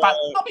 I'll be out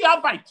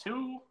by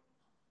 2.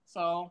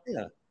 So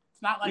yeah.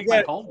 It's not like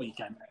my whole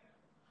weekend.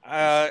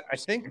 I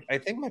think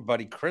my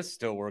buddy Chris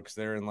still works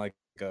there in like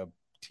a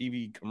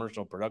TV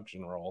commercial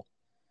production role.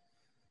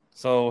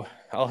 So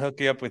I'll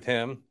hook you up with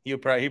him. He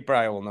probably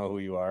will know who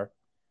you are.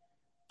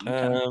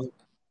 Okay.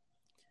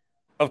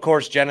 Of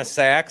course, Jenna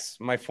Sachs,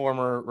 my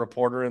former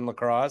reporter in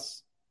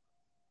lacrosse.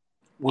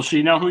 Will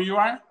she know who you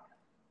are?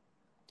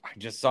 I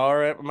just saw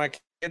her at my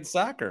kids'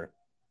 soccer.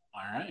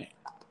 All right.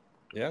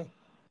 Yeah.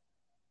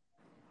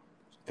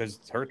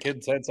 Because her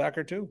kids had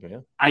soccer too.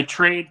 Yeah. I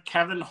trade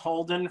Kevin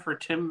Holden for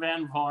Tim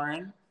Van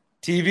Voren.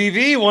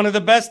 TVV, one of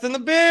the best in the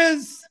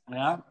biz.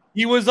 Yeah.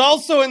 He was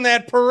also in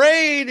that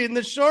parade, in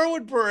the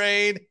Shorewood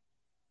parade.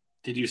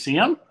 Did you see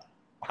him?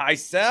 I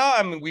saw.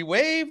 I mean, we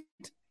waved.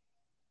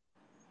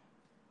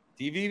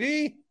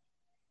 TVV.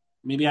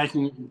 Maybe I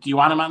can. Do you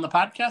want him on the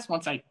podcast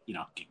once I,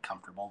 get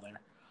comfortable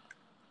there?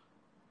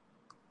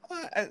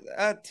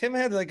 Tim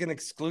had like an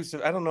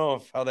exclusive. I don't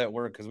know how that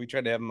worked, because we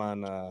tried to have him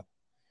on the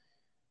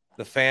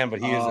Fan, but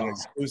he is an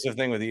exclusive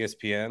thing with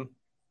ESPN.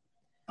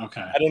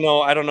 Okay. I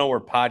don't know where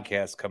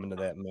podcasts come into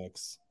that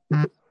mix.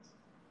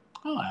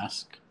 I'll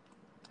ask.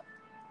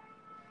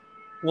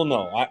 Well,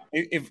 no.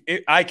 If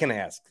I can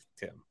ask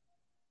Tim.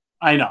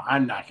 I know.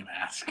 I'm not going to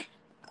ask.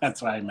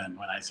 That's what I meant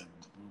when I said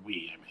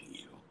we. I mean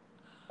you.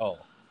 Oh. All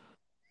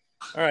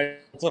right.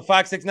 So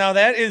Fox 6. Now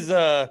that is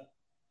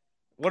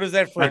what is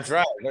that for a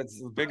drive?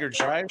 That's a bigger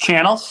drive?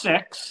 Channel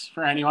 6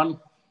 for anyone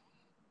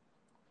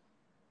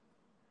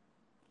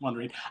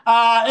wondering.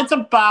 It's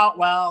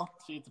about,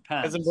 it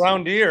depends. As a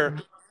Brown Deer.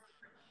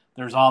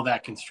 There's all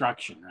that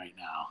construction right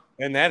now.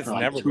 And that is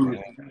never going to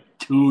happen.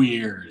 2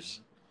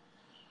 years.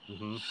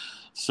 Mm-hmm.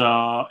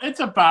 So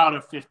it's about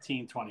a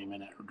 15,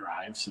 20-minute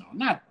drive. So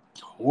not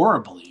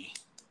horribly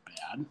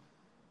bad.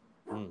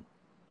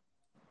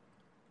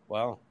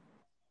 Wow.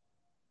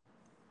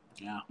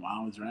 Yeah,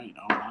 wow is right.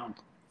 Oh, wow.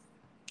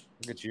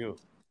 Look at you.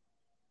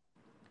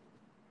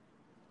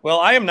 Well,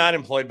 I am not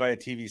employed by a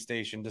TV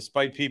station,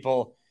 despite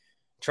people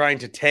trying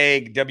to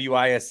tag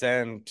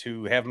WISN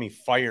to have me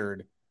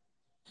fired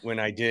when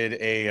I did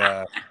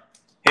a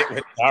hit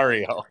with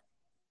Dario.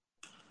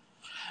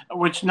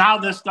 Which now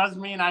this does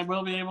mean I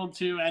will be able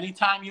to,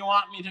 anytime you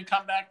want me to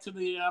come back to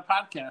the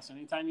podcast,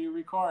 anytime you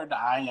record,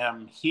 I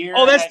am here.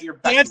 Oh, that's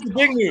the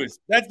big news.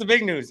 That's the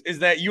big news, is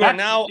that you are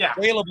now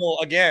available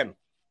again.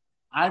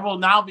 I will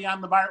now be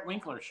on the Bart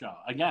Winkler Show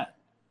again.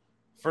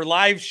 For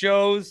live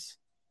shows.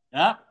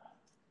 Yep.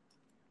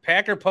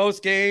 Packer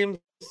post games.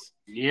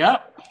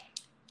 Yep.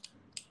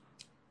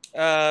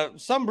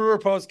 Some Brewer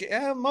post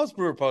most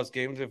Brewer post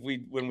games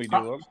when we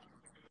do them.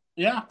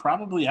 Yeah,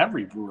 probably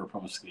every Brewer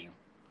post game.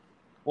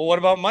 Well, what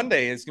about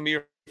Monday? It's gonna be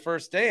your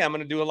first day. I'm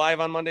gonna do a live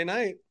on Monday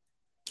night.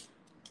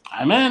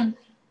 I'm in.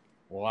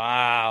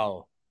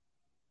 Wow.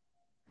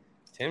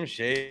 Tim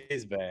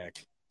Shea's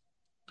back.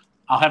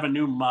 I'll have a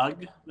new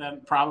mug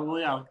that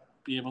probably I'll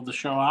be able to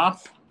show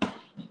off.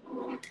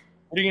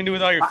 What are you gonna do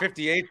with all your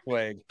 58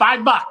 swag?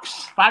 $5.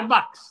 $10.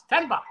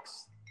 Well,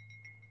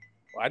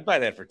 I'd buy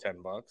that for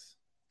 $10.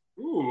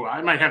 Ooh,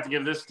 I might have to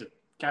give this to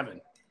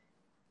Kevin.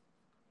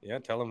 Yeah,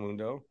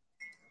 Telemundo.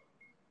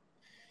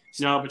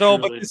 No,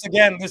 but this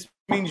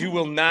means you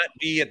will not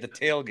be at the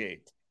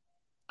tailgate.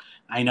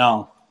 I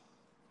know.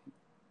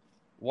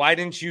 Why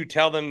didn't you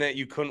tell them that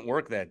you couldn't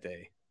work that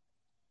day?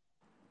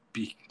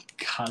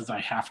 Because I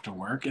have to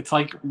work. It's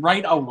like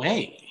right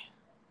away.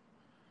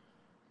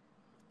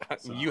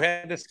 So. You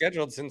had this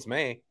scheduled since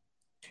May.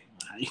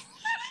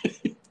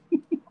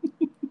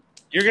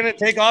 You're going to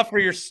take off for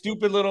your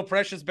stupid little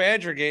Precious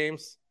Badger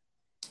games.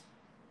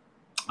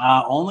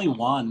 Only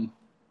one.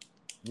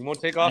 You won't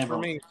take off for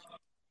me.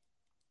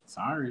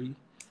 Sorry.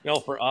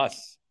 No, for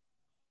us.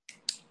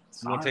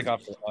 Sorry. You won't take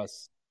off for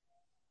us.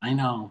 I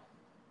know.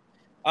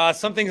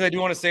 Some things I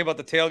do want to say about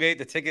the tailgate.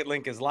 The ticket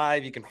link is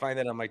live. You can find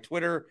that on my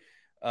Twitter.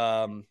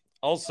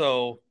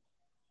 Also,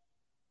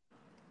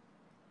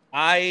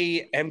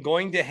 I am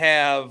going to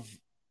have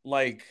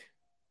like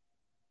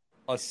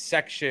a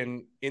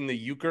section in the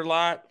Euchre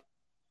lot.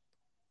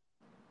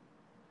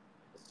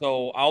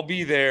 So I'll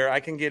be there. I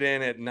can get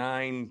in at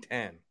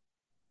 9:10.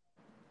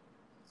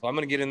 So I'm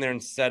going to get in there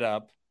and set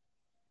up.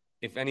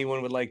 If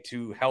anyone would like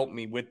to help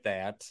me with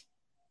that.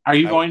 Are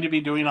you going to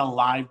be doing a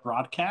live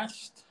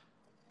broadcast?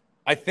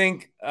 I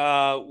think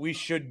we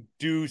should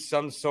do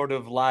some sort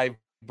of live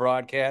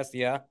broadcast,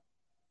 yeah.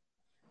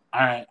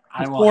 All right.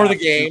 Before the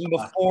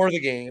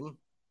game.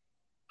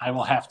 I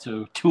will have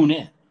to tune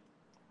in.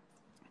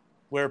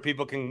 Where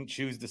people can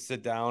choose to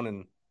sit down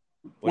and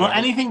whatever. Will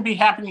anything be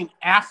happening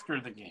after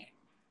the game?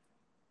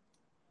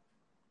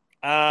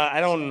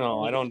 I don't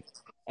know. I don't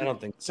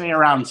think so. Say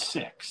around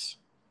 6.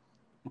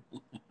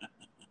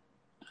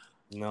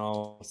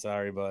 No,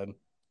 sorry, bud.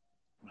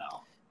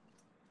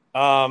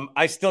 No.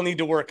 I still need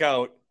to work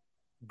out,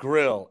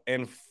 grill,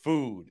 and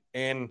food.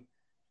 And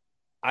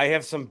I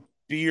have some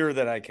beer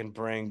that I can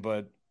bring,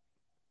 but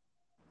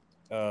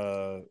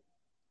I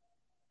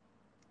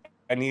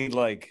need,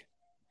 like,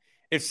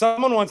 if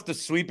someone wants to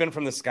sweep in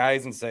from the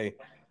skies and say,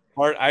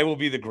 Bart, I will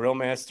be the grill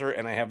master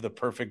and I have the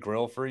perfect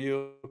grill for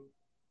you,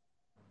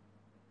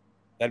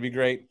 that'd be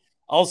great.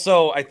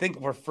 Also, I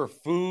think for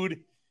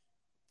food,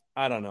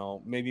 I don't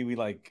know, maybe we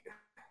like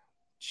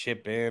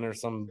chip in or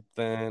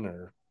something,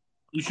 or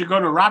you should go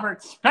to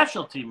Robert's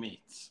Specialty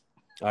Meats.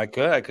 I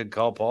could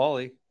call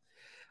Paulie.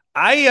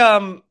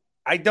 I'm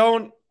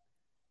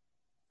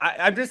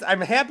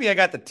happy I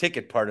got the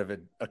ticket part of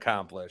it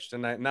accomplished,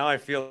 and now I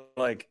feel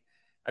like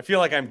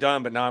I'm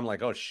done, but now I'm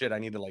like, oh shit, I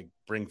need to like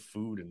bring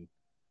food, and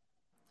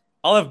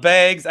I'll have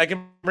bags. I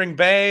can bring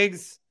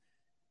bags.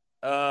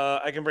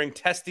 I can bring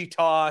testy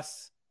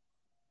toss.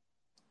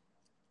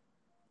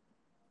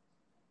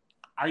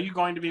 Are you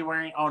going to be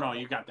wearing? Oh no,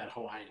 you got that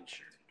Hawaiian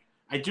shirt.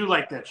 I do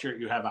like that shirt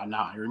you have on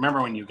now. I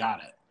remember when you got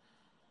it.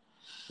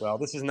 Well,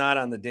 this is not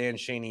on the Dan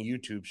Shaney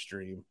YouTube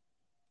stream.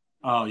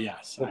 Oh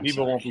yes, so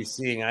people won't be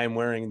seeing. I am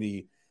wearing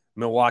the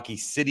Milwaukee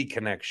City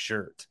Connect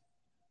shirt,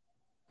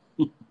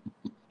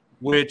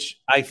 which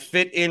I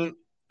fit in.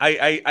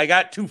 I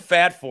got too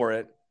fat for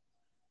it.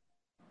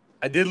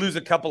 I did lose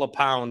a couple of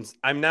pounds.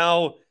 I'm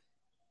now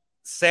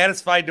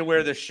satisfied to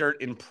wear this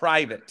shirt in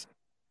private,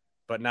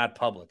 but not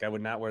public. I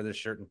would not wear this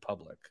shirt in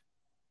public.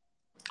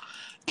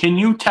 Can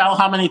you tell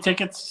how many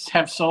tickets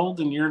have sold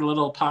in your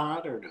little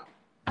pod or no?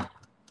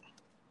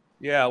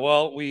 Yeah,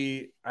 well,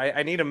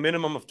 I need a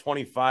minimum of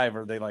 25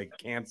 or they like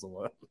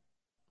cancel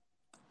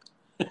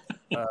it.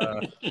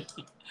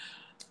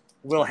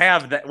 We'll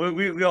have that.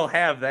 We'll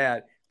have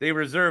that. They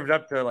reserved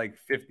up to like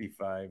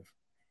 55.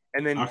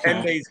 And then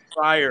 10 days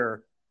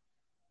prior,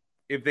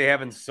 if they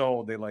haven't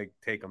sold, they like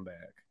take them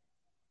back.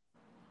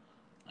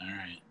 All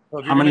right.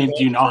 So how many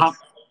do you know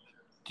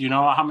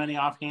how many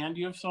offhand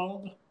you have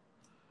sold?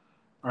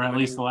 Or at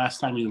least the last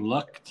time you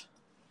looked?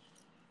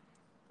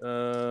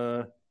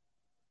 As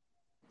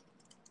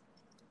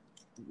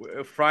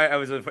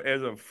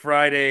a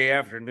Friday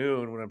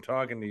afternoon when I'm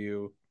talking to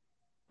you.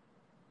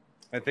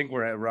 I think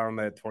we're at around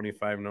that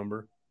 25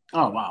 number.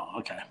 Oh, wow.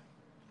 Okay.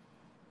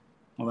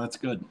 Well, that's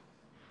good.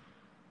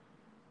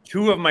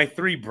 2 of my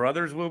 3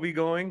 brothers will be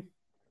going.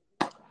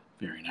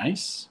 Very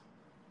nice.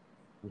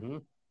 Mm-hmm.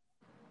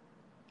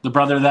 The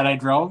brother that I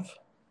drove?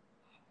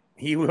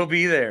 He will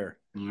be there.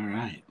 All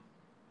right.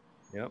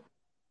 Yep.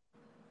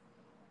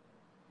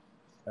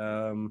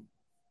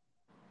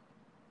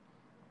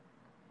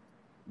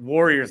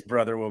 Warrior's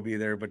brother will be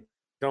there, but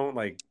don't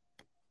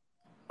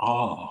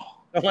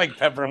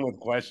pepper him with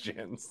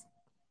questions.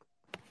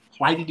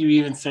 Why did you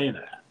even say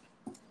that?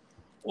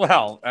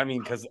 Well, I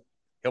mean, because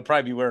he'll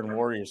probably be wearing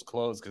Warriors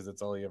clothes because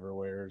that's all he ever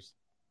wears.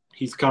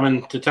 He's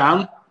coming to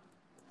town?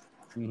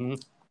 Mm-hmm.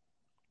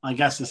 I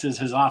guess this is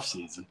his off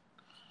season.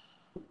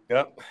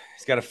 Yep.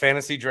 He's got a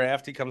fantasy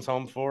draft he comes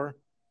home for.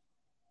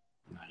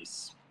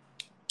 Nice.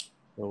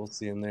 So we'll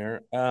see him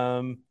there.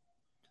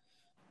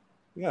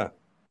 Yeah.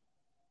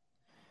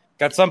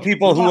 Got some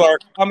people who are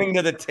coming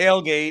to the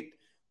tailgate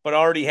but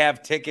already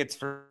have tickets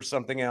for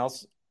something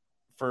else,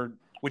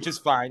 which is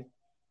fine.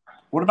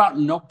 What about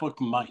Notebook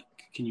Mike?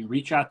 Can you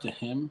reach out to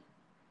him?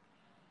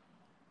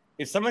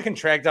 If someone can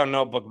track down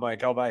Notebook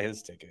Mike, I'll buy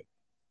his ticket.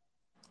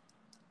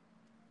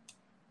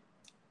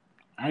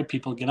 All right,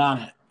 people, get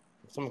on it.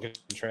 If someone can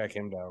track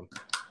him down.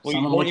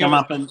 Someone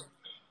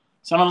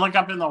look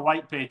up in the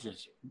white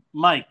pages.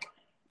 Mike,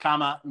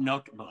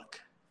 notebook.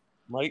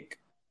 Mike,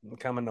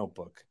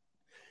 notebook.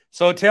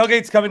 So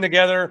tailgate's coming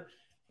together.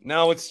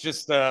 Now it's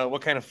just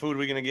what kind of food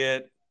we're going to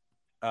get.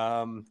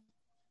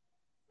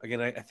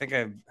 Again, I think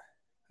I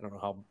don't know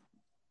how.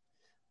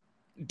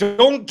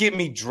 Don't get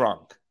me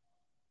drunk.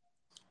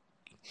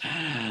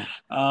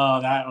 Oh,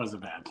 that was a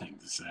bad thing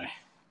to say.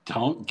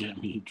 Don't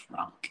get me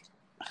drunk.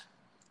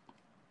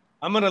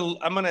 I'm gonna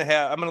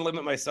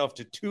limit myself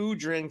to 2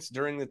 drinks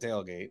during the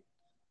tailgate.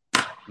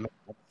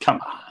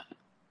 Come on,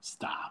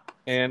 stop.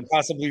 And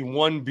possibly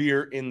 1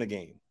 beer in the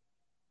game.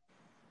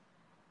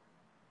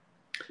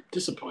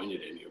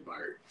 Disappointed in you,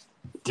 Bart.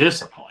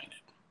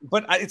 Disappointed.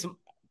 But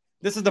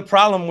this is the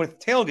problem with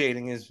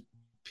tailgating is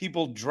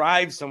people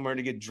drive somewhere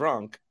to get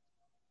drunk.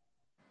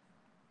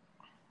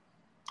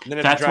 And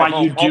then that's why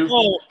home. You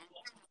do.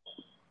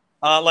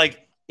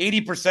 Like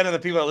 80% of the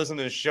people that listen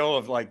to the show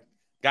have like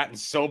gotten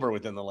sober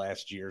within the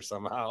last year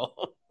somehow.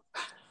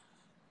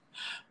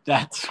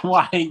 That's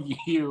why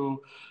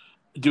you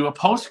do a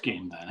post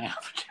game then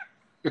after.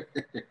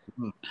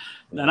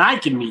 Then I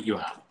can meet you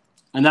out,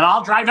 and then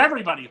I'll drive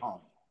everybody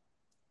home.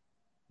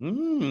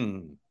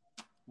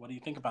 What do you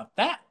think about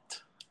that?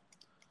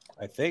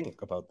 I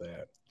think about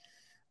that.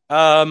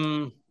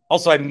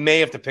 Also, I may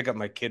have to pick up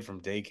my kid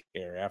from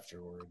daycare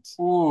afterwards.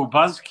 Ooh,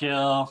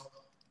 buzzkill.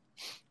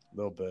 A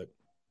little bit.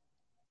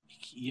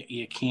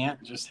 You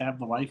can't just have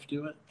the wife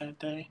do it that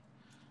day?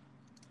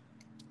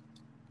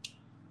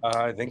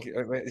 I think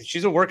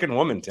she's a working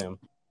woman, Tim.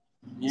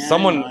 Yeah,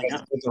 someone's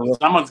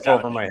got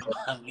over my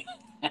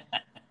head.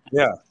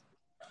 Yeah.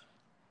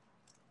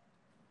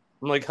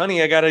 I'm like,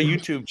 honey, I got a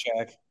YouTube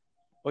check.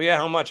 Oh, yeah,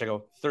 how much? I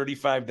go,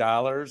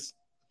 $35.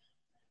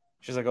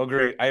 She's like, oh,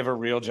 great. I have a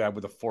real job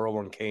with a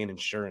 401k and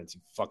insurance,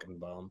 you fucking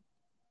bum.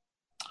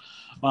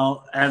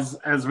 Well,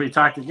 as we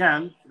talked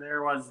again,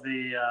 there was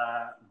the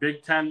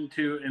Big Ten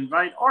to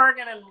invite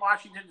Oregon and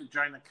Washington to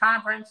join the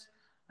conference.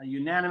 A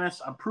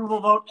unanimous approval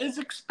vote is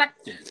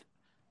expected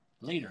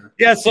later.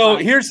 Yeah, so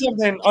here's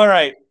something. All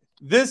right,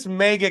 this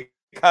may get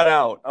cut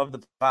out of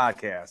the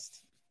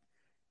podcast,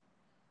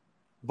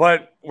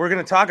 but we're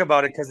going to talk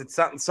about it because it's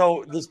something.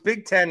 So this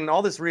Big Ten and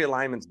all this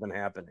realignment's been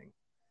happening.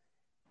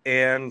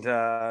 And,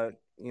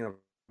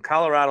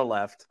 Colorado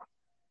left.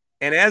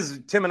 And as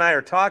Tim and I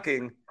are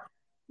talking,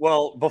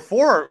 well,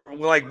 before,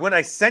 like when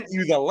I sent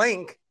you the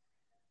link,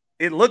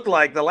 it looked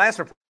like the last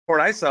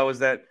report I saw was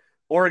that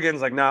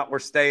Oregon's like, nah, we're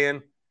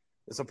staying.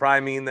 This will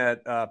probably mean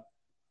that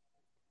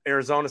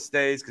Arizona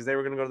stays because they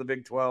were going to go to the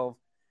Big 12.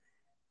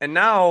 And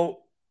now,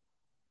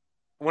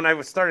 when I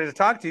was starting to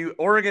talk to you,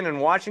 Oregon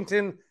and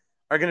Washington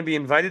are going to be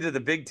invited to the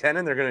Big Ten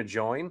and they're going to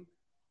join.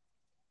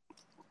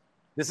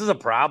 This is a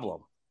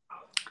problem.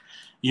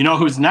 You know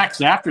who's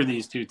next after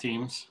these two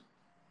teams?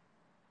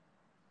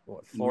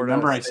 What, Florida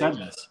Remember, State? I said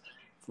this.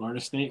 Florida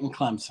State and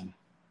Clemson.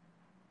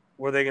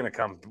 Were they going to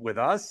come with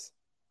us?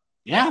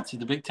 Yeah, to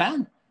the Big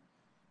Ten.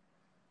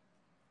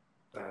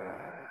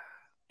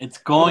 It's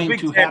going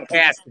to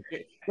happen.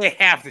 They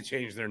have to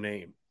change their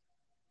name.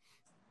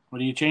 What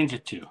do you change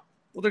it to?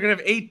 Well, they're going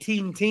to have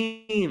 18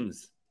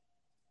 teams.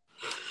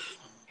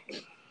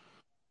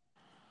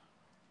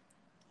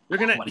 They're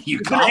going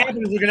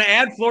to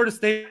add Florida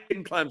State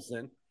and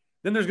Clemson.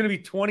 Then there's going to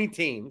be 20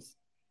 teams.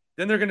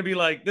 Then they're going to be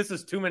like, this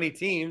is too many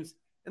teams.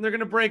 And they're going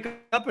to break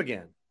up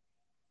again.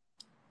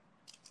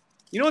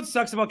 You know what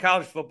sucks about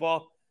college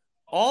football?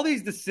 All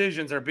these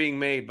decisions are being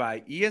made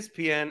by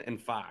ESPN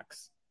and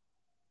Fox.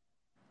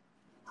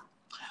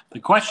 The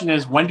question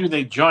is, when do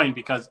they join?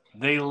 Because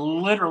they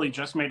literally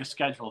just made a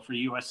schedule for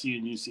USC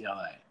and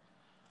UCLA.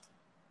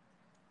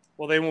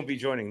 Well, they won't be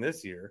joining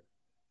this year.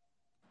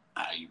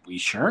 Are we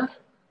sure?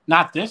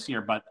 Not this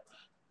year, but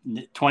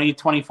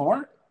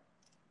 2024?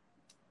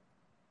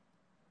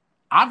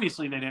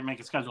 Obviously, they didn't make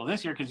a schedule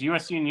this year because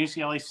USC and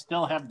UCLA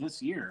still have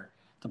this year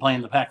to play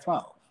in the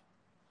Pac-12.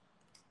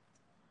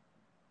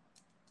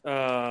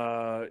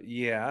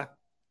 Yeah.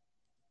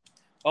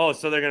 Oh,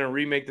 so they're going to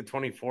remake the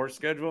 24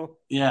 schedule?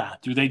 Yeah.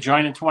 Do they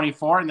join in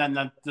 24? And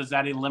then does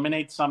that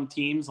eliminate some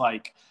teams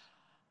like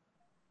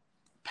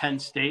Penn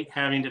State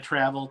having to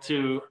travel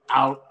to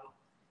out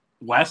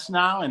west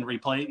now and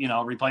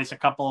replace a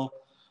couple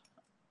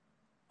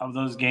of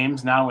those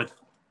games now with?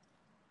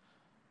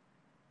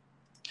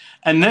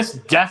 And this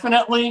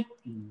definitely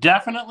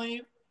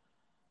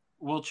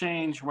will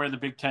change where the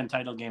Big Ten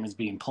title game is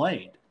being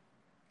played.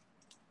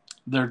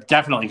 They're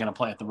definitely going to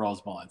play at the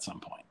Rose Bowl at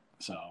some point.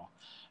 So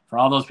for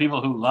all those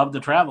people who love to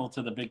travel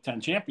to the Big Ten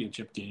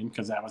championship game,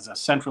 because that was a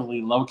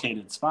centrally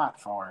located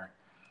spot for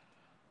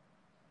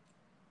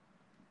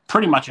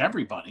pretty much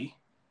everybody.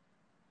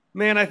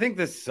 Man, I think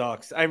this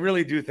sucks. I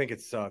really do think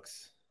it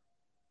sucks.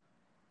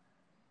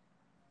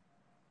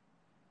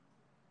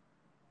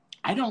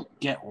 I don't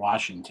get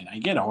Washington. I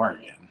get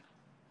Oregon.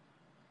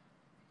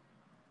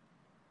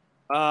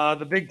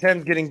 The Big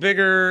Ten's getting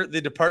bigger.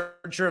 The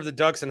departure of the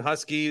Ducks and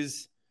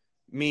Huskies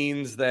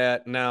means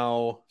that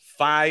now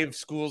 5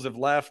 schools have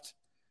left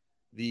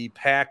the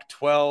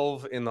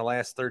Pac-12 in the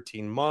last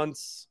 13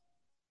 months.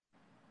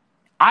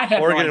 I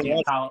had Oregon no idea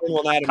and Washington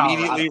will not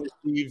immediately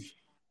receive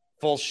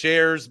full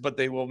shares, but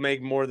they will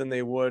make more than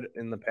they would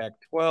in the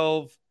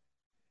Pac-12.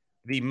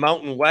 The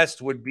Mountain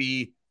West would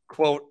be,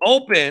 quote,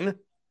 open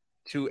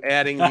to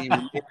adding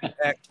the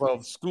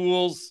Pac-12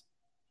 schools.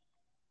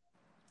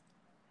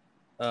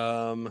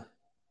 The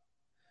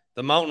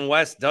Mountain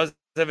West does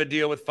have a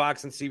deal with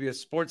Fox and CBS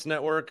Sports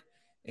Network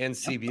and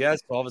CBS.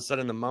 So all of a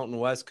sudden, the Mountain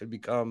West could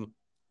become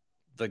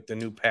like the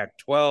new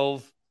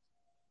Pac-12.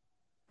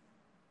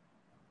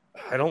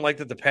 I don't like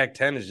that the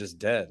Pac-10 is just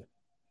dead.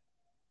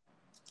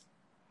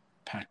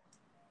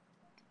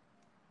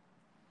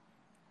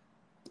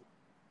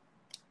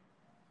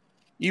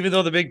 Even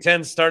though the Big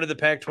Ten started the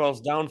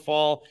Pac-12's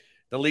downfall,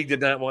 the league did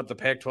not want the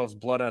Pac-12's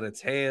blood on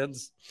its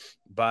hands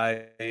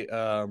by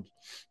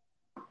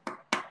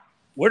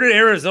where did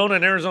Arizona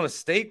and Arizona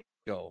State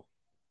go?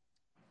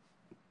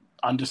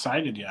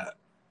 Undecided yet.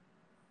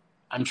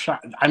 I'm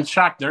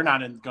shocked they're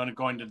not going to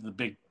go into the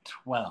Big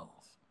 12.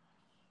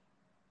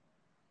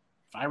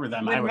 If I were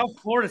them, I would.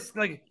 Florida,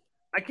 like,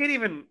 I can't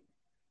even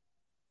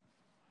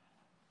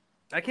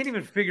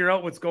figure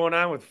out what's going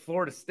on with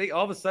Florida State.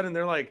 All of a sudden,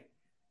 they're like,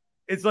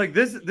 it's like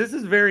this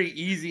is very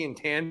easy and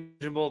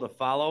tangible to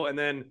follow, and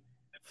then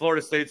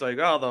Florida State's like,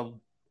 oh,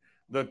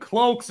 the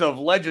cloaks of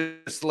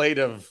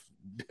legislative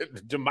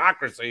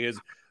democracy is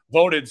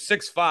voted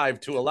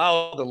 6-5 to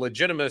allow the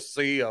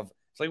legitimacy of.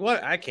 It's like,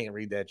 what? I can't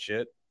read that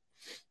shit.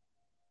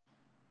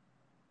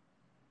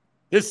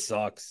 This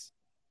sucks.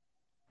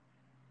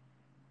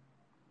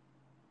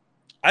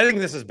 I think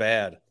this is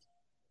bad.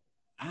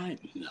 I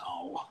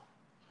know.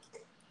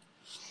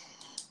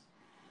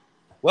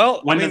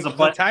 Well, does the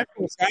time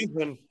for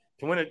Wisconsin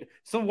to win it?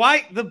 So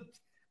why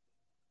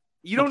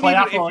you don't need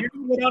to, if you're going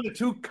to go down to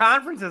 2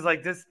 conferences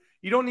like this,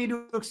 you don't need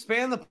to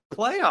expand the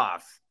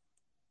playoffs.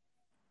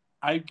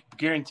 I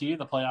guarantee you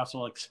the playoffs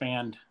will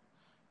expand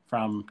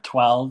from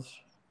 12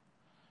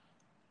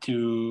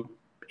 to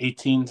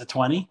 18 to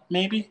 20,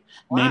 maybe.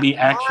 Why? Maybe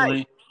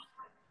actually.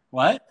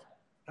 Why? What?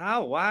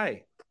 Oh,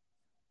 why?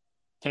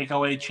 Take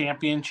away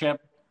championship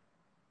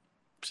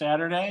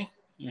Saturday,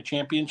 your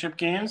championship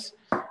games.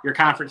 Your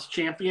conference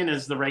champion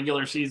is the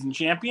regular season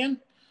champion.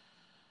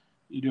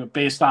 You do it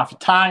based off a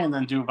tie and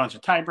then do a bunch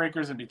of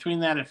tiebreakers in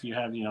between that if you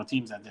have,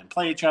 teams that didn't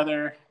play each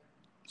other,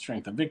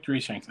 strength of victory,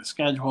 strength of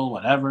schedule,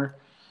 whatever.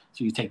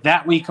 So you take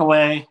that week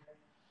away.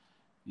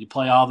 You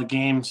play all the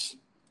games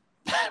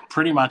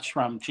pretty much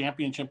from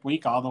championship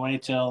week all the way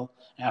till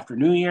after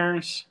New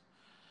Year's.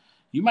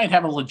 You might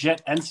have a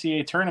legit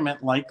NCAA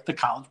tournament like the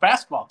college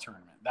basketball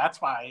tournament.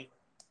 That's what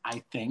I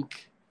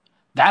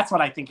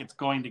think it's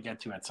going to get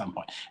to at some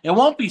point. It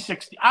won't be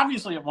 60.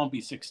 Obviously, it won't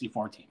be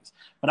 64 teams,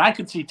 but I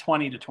could see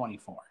 20 to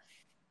 24.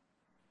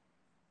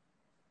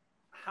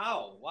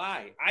 How?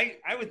 Why?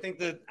 I would think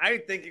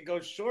it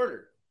goes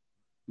shorter.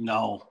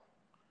 No.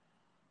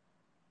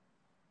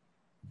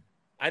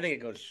 I think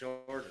it goes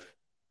shorter.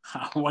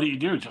 What do you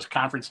do? Just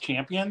conference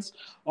champions?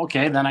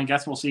 Okay, then I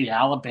guess we'll see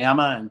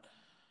Alabama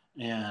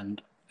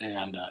and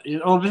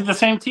it'll be the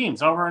same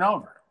teams over and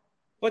over.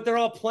 But they're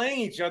all playing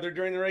each other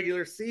during the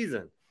regular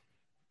season.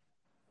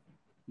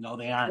 No,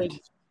 they aren't.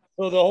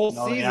 So the whole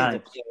No, season. they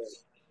aren't.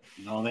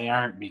 No, they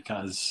aren't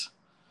because.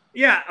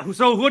 Yeah.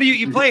 So what do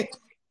you play?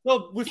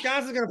 So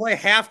Wisconsin's going to play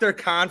half their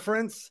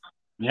conference.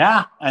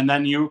 Yeah, and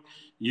then you.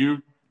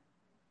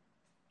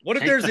 What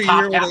if take there's the a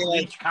top year where half they of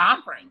like each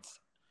conference,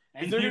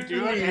 and Is there you do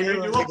gonna it, be a and year you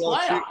where do a they go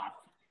playoff.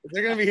 Is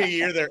there going to be a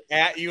year they're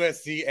at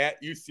USC, at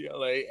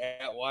UCLA,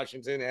 at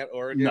Washington, at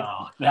Oregon?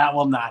 No, that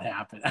will not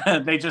happen.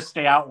 They just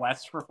stay out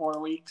west for 4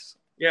 weeks.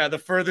 Yeah, the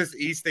furthest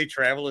east they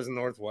travel is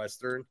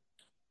Northwestern.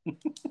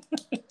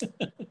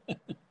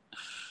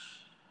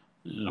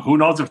 Who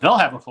knows if they'll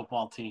have a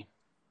football team?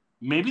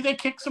 Maybe they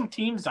kick some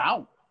teams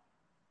out.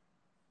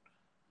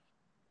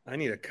 I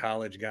need a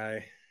college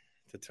guy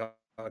to talk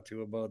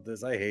to about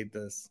this. I hate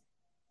this.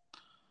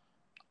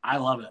 I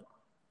love it.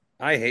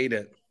 I hate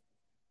it.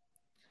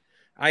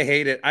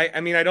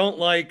 I mean, I don't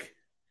like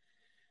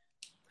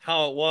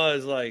how it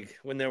was like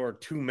when there were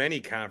too many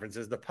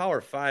conferences. The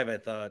Power Five, I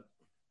thought.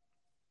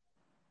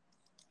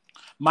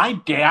 My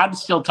dad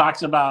still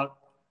talks about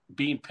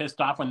being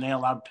pissed off when they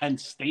allowed Penn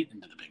State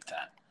into the Big Ten.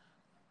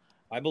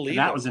 I believe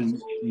that was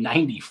in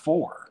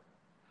 94.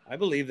 I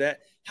believe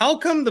that. How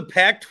come the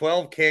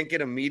Pac-12 can't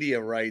get a media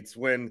rights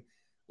when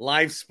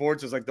live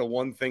sports is like the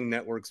one thing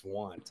networks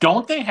want?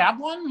 Don't they have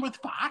one with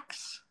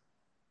Fox?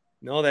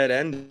 No, that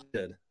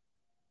ended.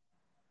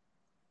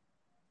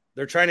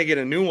 They're trying to get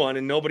a new one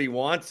and nobody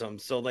wants them.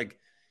 So like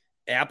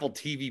Apple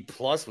TV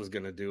Plus was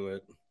going to do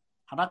it.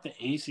 How about the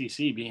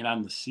ACC being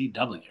on the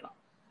CW?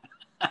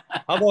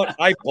 How about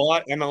I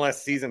bought MLS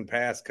season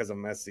pass because of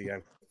Messi?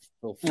 I'm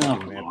so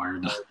fucking mad.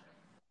 Lord.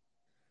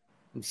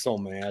 I'm so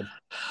mad.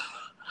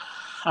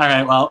 All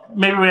right, well,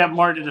 maybe we have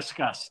more to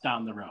discuss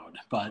down the road.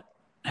 But,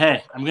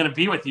 hey, I'm going to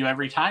be with you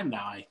every time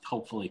now,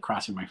 hopefully,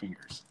 crossing my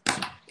fingers.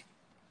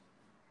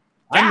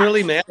 I'm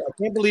really mad. I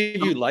can't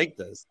believe you like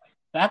this.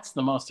 That's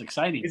the most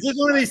exciting. Is this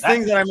one of these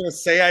things that I'm going to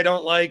say I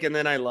don't like and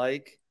then I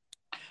like?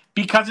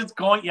 Because it's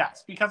going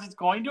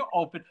to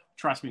open.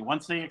 Trust me,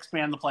 once they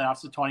expand the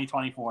playoffs to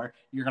 2024,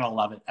 you're going to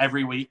love it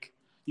every week.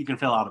 You can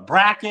fill out a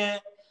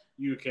bracket.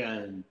 You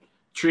can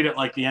treat it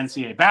like the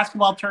NCAA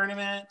basketball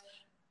tournament.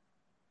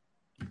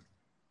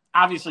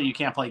 Obviously, you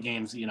can't play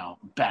games,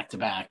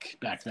 back-to-back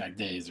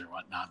days or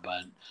whatnot,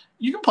 but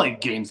you can play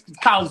games.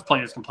 College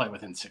players can play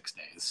within 6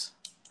 days.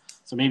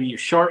 So maybe you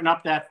shorten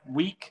up that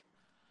week.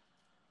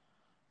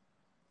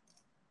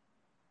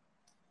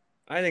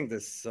 I think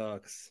this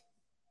sucks.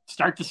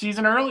 Start the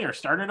season earlier.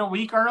 Start it a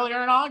week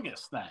earlier in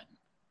August then.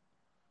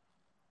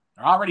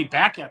 They're already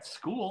back at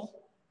school.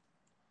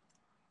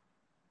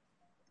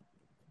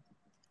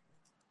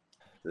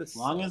 As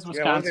long as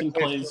Wisconsin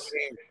plays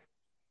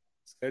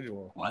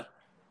schedule. What?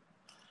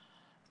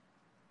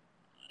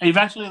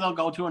 Eventually they'll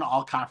go to an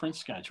all-conference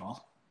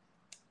schedule.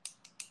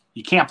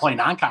 You can't play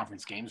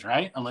non-conference games,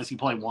 right? Unless you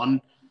play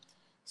one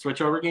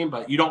switchover game,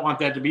 but you don't want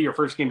that to be your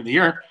first game of the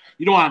year.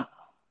 You don't want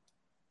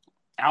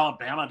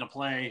Alabama to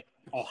play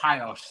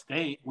Ohio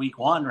State week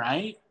 1,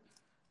 right?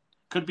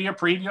 Could be a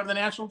preview of the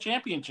national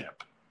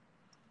championship.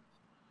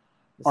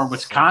 Or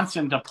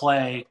Wisconsin to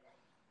play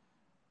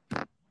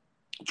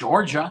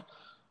Georgia.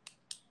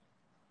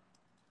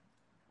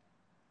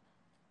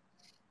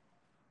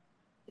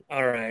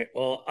 All right.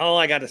 Well, all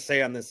I got to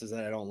say on this is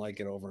that I don't like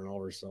it over and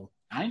over. So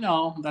I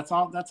know that's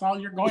all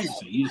you're going to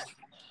say.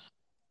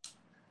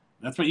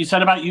 That's what you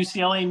said about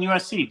UCLA and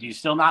USC. Do you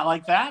still not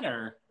like that,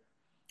 or?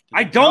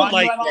 I don't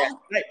like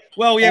that.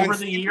 Well, we haven't over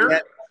the year.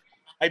 That.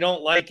 I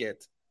don't like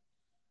it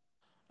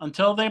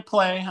until they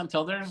play.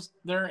 Until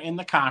they're in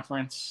the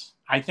conference.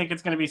 I think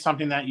it's going to be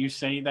something that you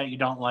say that you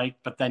don't like,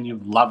 but then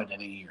you love it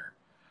in a year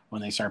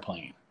when they start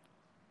playing.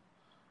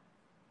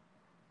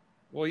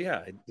 Well, yeah,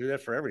 I do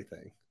that for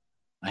everything.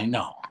 I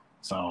know.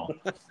 So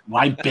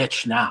why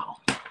bitch now?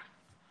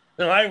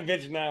 No, I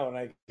bitch now and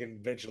I can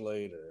bitch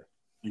later.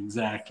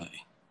 Exactly.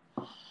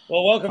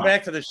 Well, welcome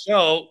back to the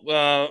show.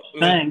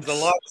 Thanks. It was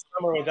a long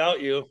summer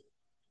without you.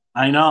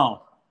 I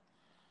know.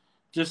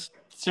 Just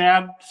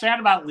sad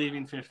about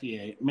leaving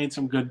 58. Made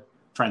some good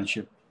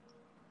friendship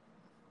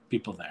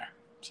people there.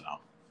 So,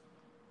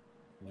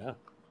 yeah.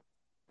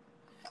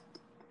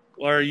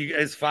 Well, are you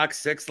as Fox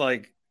 6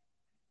 like?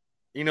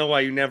 You know why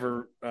you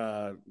never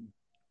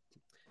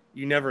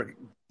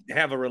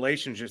have a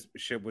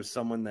relationship with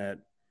someone that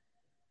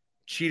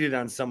cheated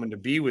on someone to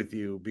be with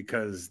you,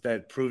 because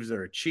that proves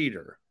they're a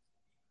cheater.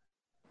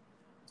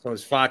 So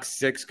is Fox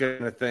 6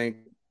 going to think,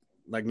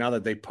 like, now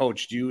that they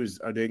poached you,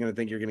 are they going to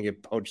think you're going to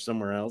get poached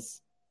somewhere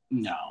else?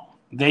 No.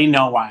 They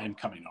know why I'm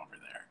coming over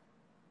there.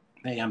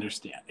 They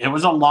understand. It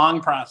was a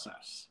long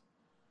process.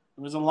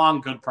 It was a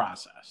long, good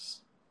process.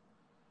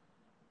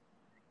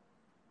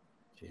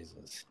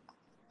 Jesus.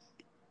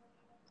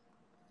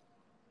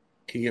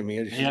 Can you give me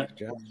a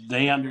job?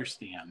 They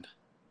understand.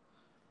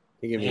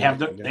 They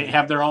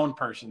have their own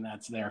person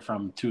that's there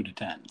from 2 to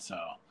 10. So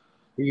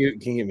can you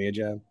give me a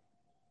job?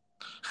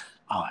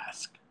 I'll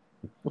ask.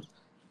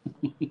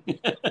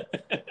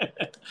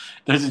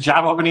 There's a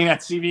job opening at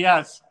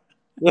CVS.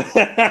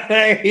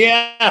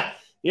 Yeah,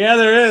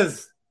 there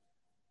is.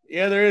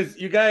 Yeah, there is.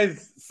 You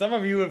guys, some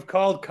of you have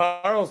called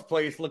Carl's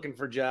place looking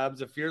for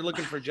jobs. If you're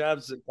looking for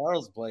jobs at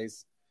Carl's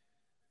place,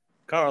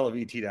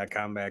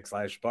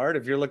 carlovt.com/Bart.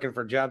 If you're looking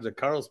for jobs at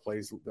Carl's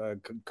place,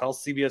 call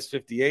CBS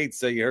 58.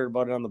 Say you heard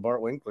about it on the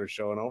Bart Winkler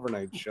show, an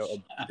overnight show.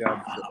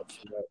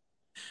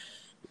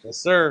 Yes,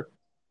 sir.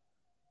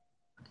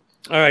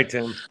 All right,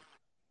 Tim.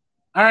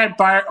 All right,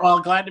 Bart. Well,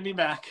 glad to be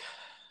back.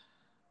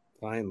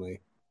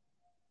 Finally.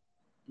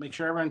 Make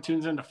sure everyone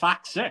tunes into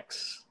Fox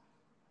 6.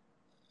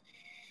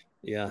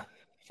 Yeah,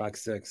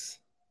 Fox 6.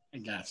 I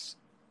guess.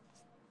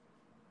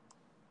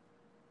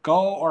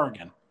 Go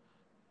Oregon.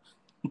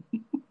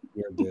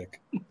 You're a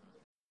dick.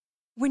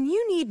 When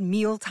you need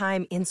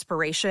mealtime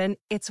inspiration,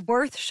 it's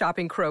worth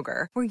shopping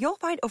Kroger, where you'll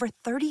find over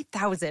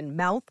 30,000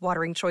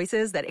 mouth-watering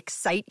choices that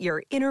excite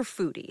your inner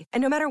foodie.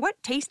 And no matter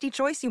what tasty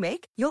choice you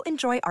make, you'll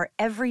enjoy our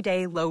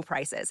everyday low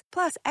prices,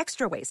 plus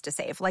extra ways to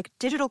save, like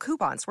digital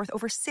coupons worth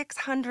over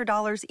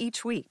 $600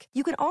 each week.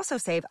 You can also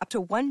save up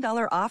to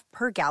 $1 off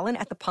per gallon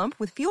at the pump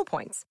with fuel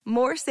points.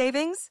 More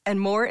savings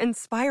and more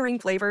inspiring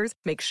flavors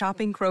make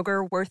shopping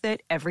Kroger worth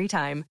it every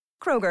time.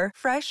 Kroger,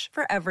 fresh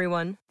for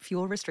everyone.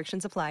 Fuel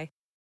restrictions apply.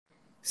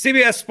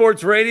 CBS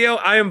Sports Radio.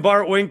 I am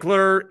Bart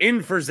Winkler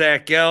in for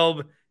Zach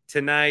Gelb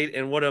tonight,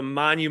 and what a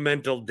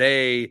monumental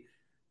day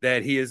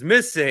that he is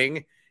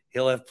missing.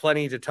 He'll have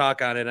plenty to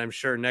talk on it, I'm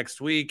sure,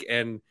 next week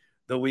and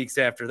the weeks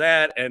after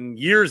that and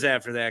years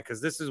after that,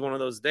 because this is one of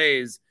those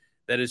days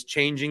that is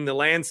changing the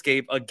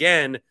landscape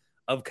again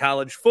of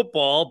college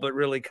football, but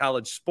really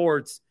college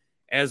sports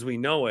as we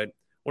know it.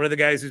 One of the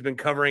guys who's been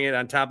covering it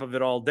on top of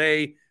it all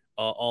day,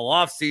 all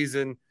off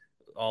season,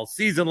 all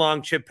season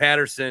long, Chip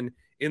Patterson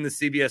in the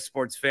CBS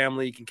Sports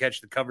family. You can catch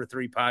the Cover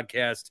 3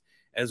 podcast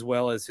as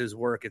well as his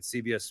work at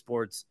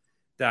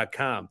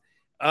cbssports.com.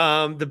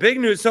 The big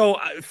news. So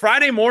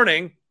Friday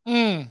morning,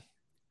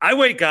 I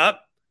wake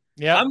up.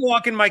 Yeah, I'm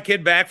walking my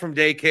kid back from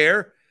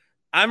daycare.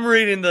 I'm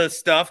reading the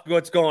stuff,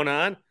 what's going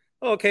on.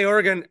 Okay,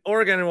 Oregon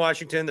and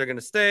Washington, they're going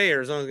to stay.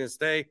 Arizona's going to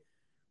stay. A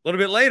little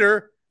bit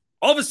later,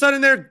 all of a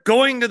sudden they're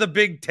going to the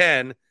Big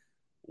Ten.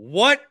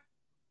 What?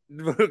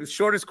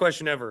 Shortest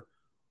question ever.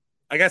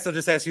 I guess I'll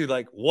just ask you,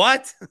 like,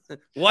 what?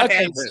 What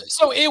happened?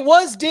 So it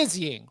was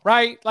dizzying,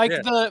 right? Like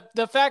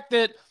the fact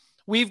that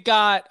we've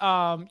got,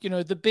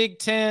 the Big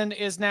Ten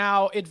is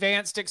now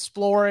advanced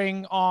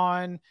exploring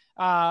on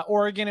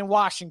Oregon and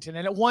Washington.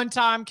 And at one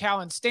time, Cal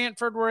and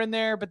Stanford were in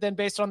there, but then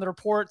based on the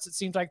reports, it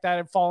seems like that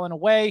had fallen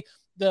away.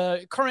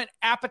 The current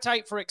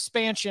appetite for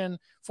expansion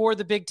for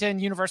the Big Ten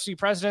university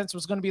presidents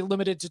was going to be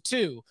limited to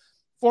 2.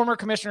 Former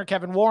Commissioner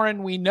Kevin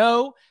Warren, we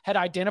know, had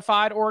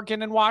identified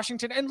Oregon and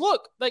Washington. And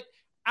look, like,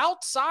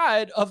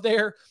 outside of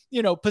their,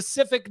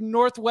 Pacific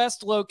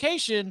Northwest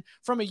location,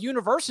 from a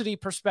university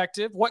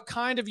perspective, what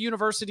kind of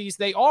universities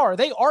they are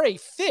a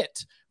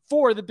fit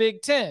for the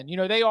Big Ten.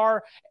 They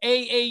are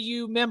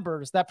AAU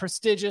members, that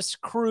prestigious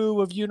crew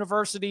of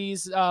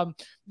universities,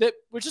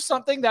 which is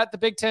something that the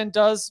Big Ten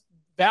does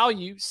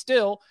value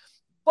still.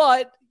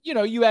 But,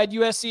 you add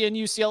USC and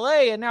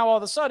UCLA, and now all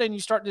of a sudden you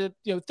start to,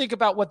 think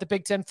about what the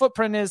Big Ten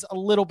footprint is a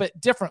little bit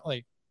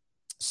differently.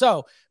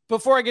 So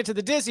before I get to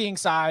the dizzying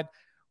side,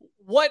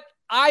 what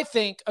I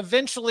think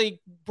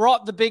eventually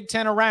brought the Big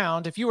Ten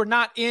around, if you were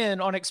not in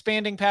on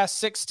expanding past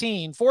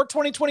 16 for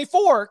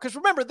 2024, because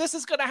remember, this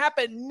is going to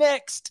happen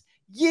next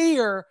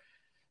year,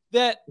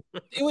 that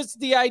it was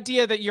the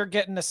idea that you're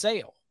getting a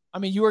sale. I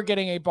mean, you are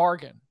getting a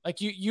bargain.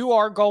 Like you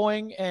are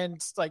going, and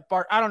like,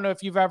 Bart, I don't know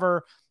if you've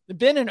ever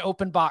been an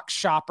open box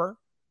shopper,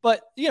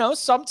 but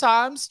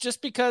sometimes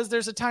just because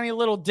there's a tiny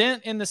little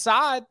dent in the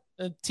side,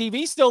 the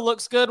TV still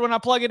looks good when I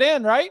plug it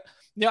in, right?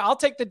 I'll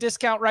take the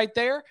discount right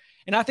there.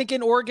 And I think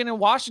in Oregon and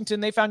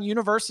Washington, they found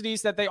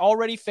universities that they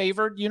already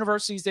favored,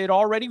 universities they'd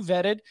already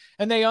vetted,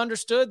 and they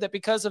understood that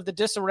because of the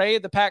disarray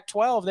of the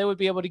Pac-12, they would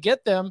be able to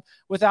get them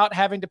without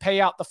having to pay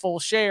out the full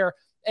share.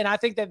 And I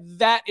think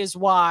that is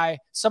why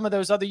some of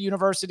those other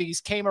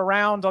universities came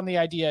around on the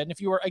idea. And if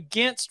you were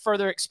against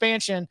further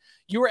expansion,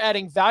 you were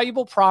adding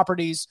valuable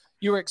properties,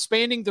 you were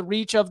expanding the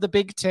reach of the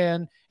Big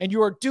Ten, and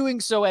you are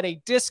doing so at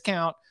a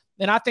discount.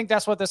 And I think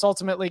that's what this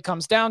ultimately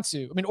comes down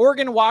to. I mean,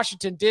 Oregon and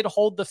Washington did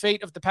hold the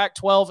fate of the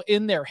Pac-12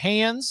 in their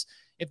hands.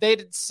 If they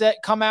had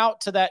come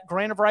out to that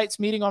grant of rights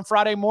meeting on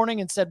Friday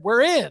morning and said,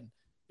 we're in,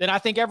 then I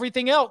think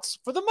everything else,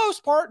 for the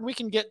most part, and we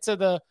can get to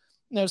the,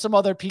 some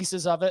other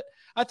pieces of it.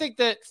 I think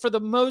that for the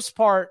most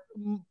part,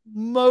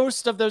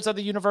 most of those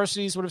other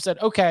universities would have said,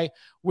 okay,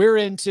 we're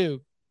in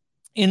too.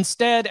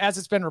 Instead, as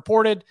it's been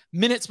reported,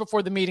 minutes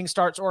before the meeting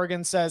starts,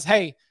 Oregon says,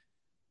 hey,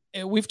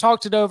 we've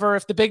talked it over.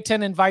 If the Big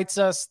Ten invites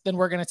us, then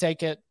we're going to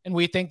take it. And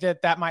we think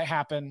that might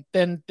happen.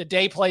 Then the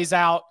day plays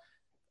out.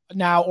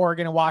 Now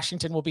Oregon and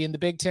Washington will be in the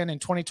Big Ten in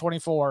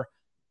 2024.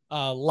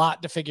 A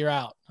lot to figure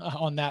out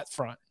on that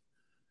front.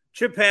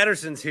 Chip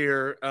Patterson's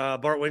here,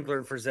 Bart Winkler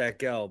and for Zach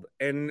Gelb.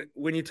 And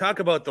when you talk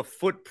about the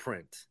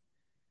footprint,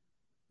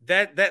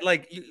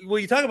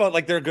 you talk about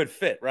like they're a good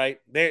fit, right?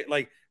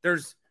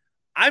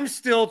 I'm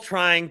still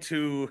trying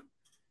to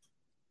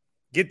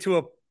get to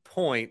a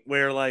point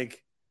where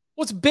like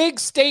What's big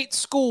state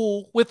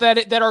school with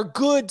that are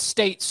good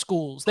state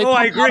schools. They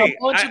I put out agree.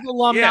 a bunch of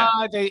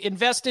alumni. They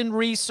invest in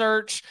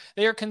research.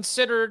 They are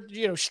considered,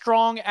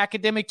 strong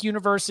academic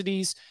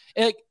universities.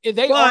 They just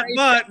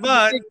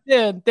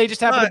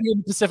happen to be in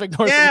the Pacific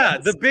Northwest. Yeah,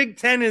 the Big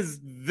Ten is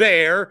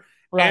there,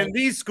 right, and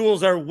these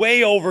schools are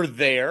way over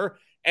there.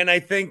 And I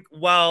think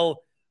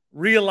while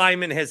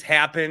realignment has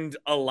happened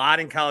a lot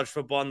in college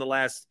football in the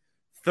last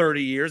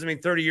 30 years,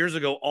 30 years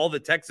ago, all the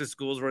Texas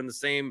schools were in the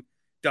same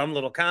dumb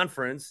little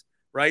conference,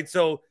 right?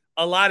 So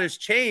a lot has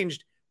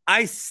changed.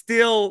 I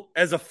still,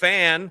 as a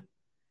fan,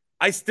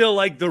 I still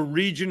like the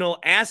regional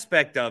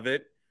aspect of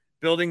it,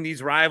 building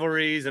these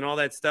rivalries and all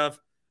that stuff.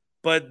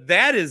 But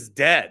that is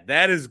dead.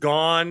 That is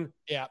gone.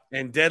 Yeah.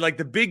 And dead. Like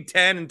the Big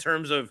Ten in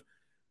terms of,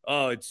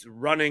 it's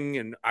running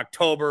in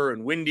October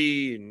and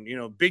windy and,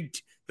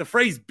 the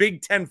phrase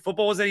Big Ten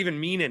football, what does that even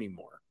mean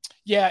anymore?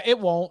 Yeah, it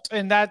won't.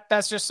 And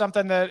that's just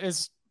something that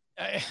is,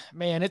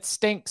 man, it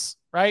stinks,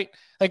 right?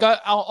 Like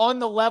on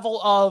the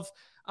level of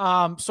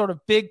sort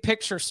of big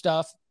picture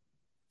stuff,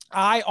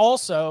 I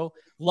also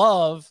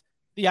love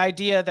the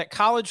idea that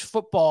college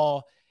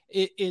football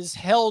is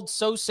held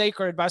so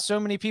sacred by so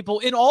many people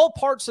in all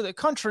parts of the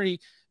country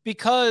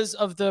because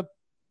of the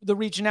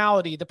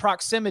regionality, the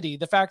proximity,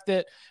 the fact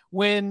that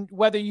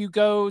whether you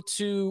go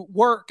to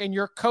work and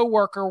your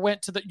coworker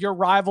went to your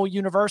rival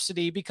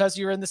university because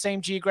you're in the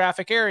same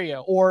geographic area,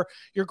 or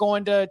you're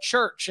going to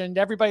church and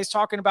everybody's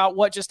talking about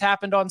what just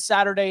happened on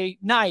Saturday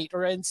night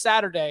or in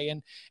Saturday,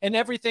 and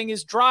everything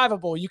is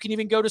drivable. You can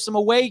even go to some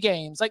away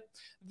games. Like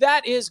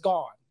that is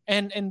gone.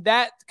 And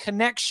that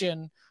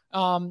connection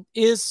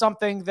is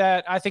something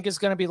that I think is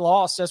going to be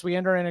lost as we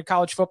enter into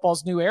college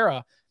football's new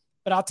era.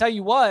 But I'll tell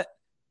you what,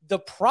 the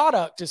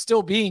product is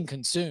still being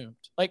consumed.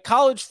 Like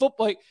college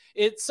football,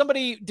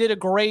 somebody did a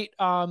great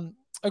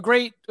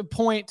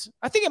point.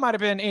 I think it might've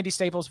been Andy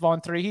Staples,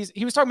 Vaughn 3.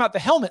 He was talking about the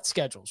helmet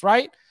schedules,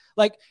 right?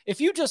 Like if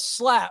you just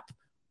slap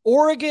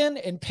Oregon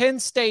and Penn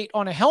State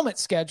on a helmet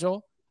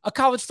schedule, a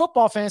college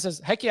football fan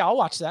says, heck yeah, I'll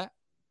watch that.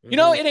 And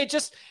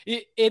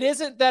it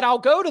isn't that I'll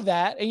go to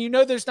that. And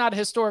there's not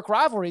historic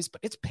rivalries,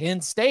 but it's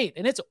Penn State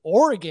and it's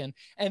Oregon.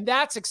 And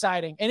that's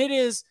exciting. And it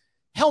is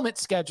helmet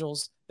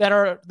schedules that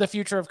are the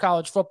future of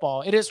college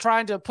football. It is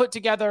trying to put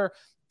together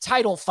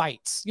title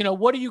fights.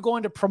 What are you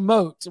going to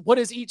promote? What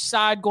is each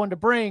side going to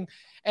bring?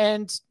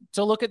 And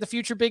to look at the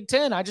future Big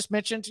Ten, I just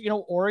mentioned,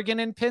 Oregon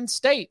and Penn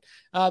State.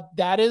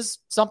 That is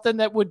something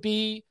that would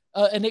be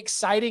an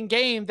exciting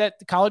game that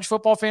the college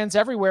football fans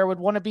everywhere would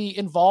want to be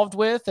involved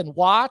with and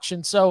watch.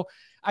 And so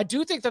I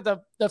do think that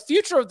the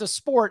future of the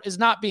sport is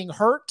not being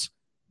hurt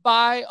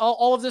by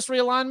all of this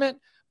realignment,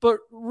 but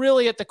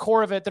really at the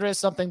core of it, there is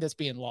something that's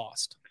being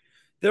lost.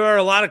 There are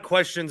a lot of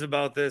questions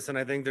about this, and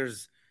I think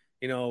there's,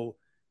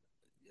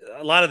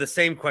 a lot of the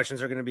same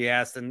questions are going to be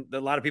asked, and a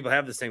lot of people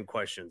have the same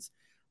questions.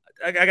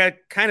 I got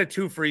kind of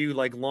two for you,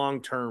 like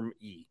long-term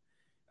E.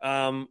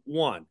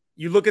 One,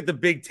 you look at the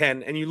Big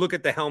Ten and you look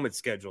at the helmet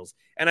schedules.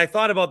 And I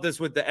thought about this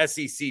with the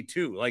SEC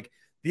too. Like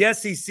the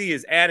SEC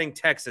is adding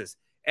Texas,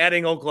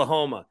 adding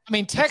Oklahoma.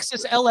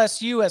 Texas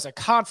LSU as a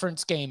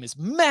conference game is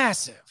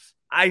massive.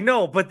 I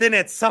know, but then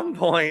at some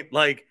point,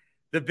 like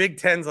the Big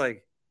Ten's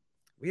like,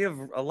 we have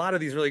a lot of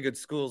these really good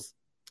schools.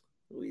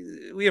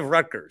 We have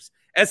Rutgers.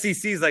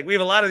 SEC's like, we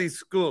have a lot of these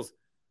schools.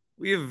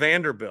 We have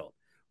Vanderbilt.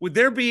 Would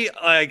there be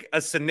like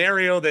a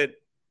scenario that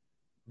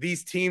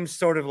these teams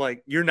sort of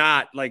like, you're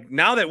not like,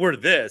 now that we're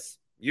this,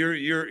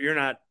 you're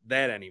not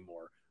that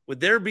anymore?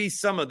 Would there be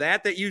some of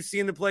that you see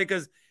in the play?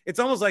 Because it's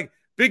almost like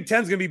Big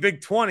 10's going to be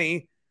Big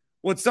 20.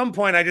 Well, at some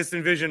point, I just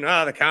envision,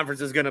 the conference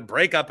is going to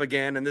break up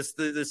again, and this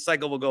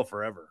cycle will go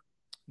forever.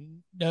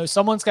 No,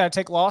 someone's got to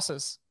take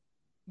losses.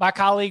 My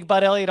colleague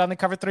Bud Elliott on the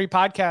Cover 3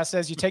 podcast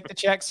says you take the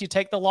checks, you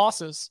take the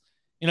losses.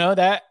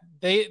 That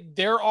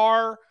there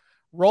are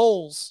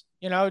roles,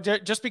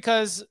 just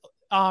because.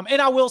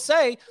 And I will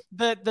say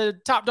that the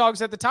top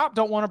dogs at the top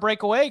don't want to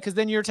break away because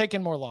then you're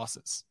taking more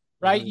losses,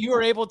 right? Mm-hmm. You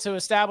are able to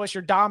establish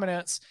your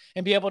dominance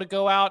and be able to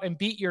go out and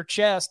beat your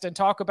chest and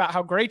talk about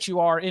how great you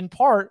are, in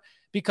part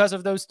because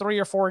of those 3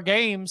 or 4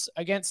 games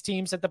against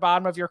teams at the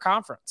bottom of your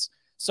conference.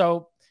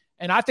 So,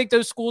 and I think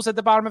those schools at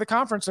the bottom of the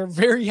conference are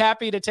very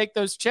happy to take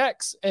those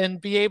checks and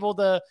be able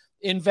to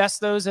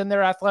invest those in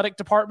their athletic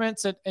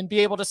departments and be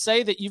able to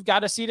say that you've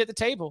got a seat at the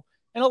table.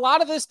 And a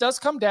lot of this does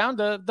come down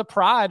to the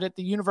pride at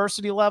the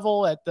university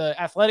level, at the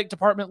athletic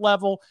department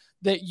level,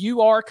 that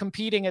you are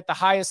competing at the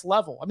highest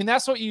level.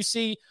 That's what you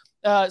see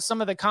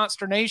some of the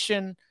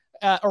consternation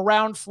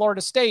around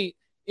Florida State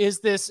is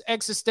this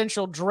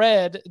existential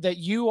dread that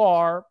you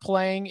are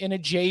playing in a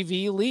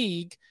JV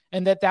league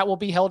and that will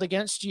be held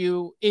against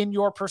you in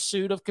your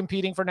pursuit of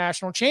competing for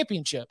national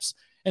championships.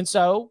 And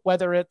so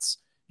whether it's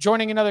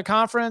joining another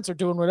conference or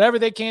doing whatever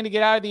they can to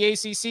get out of the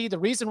ACC, the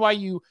reason why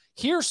you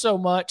hear so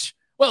much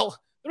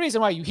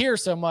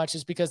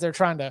is because they're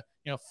trying to,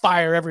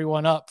 fire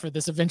everyone up for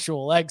this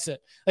eventual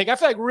exit. Like I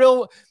feel like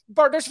real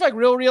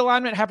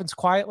realignment happens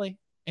quietly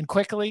and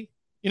quickly.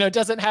 It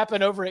doesn't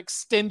happen over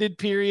extended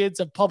periods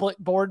of public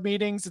board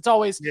meetings. It's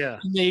always Yeah.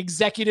 in the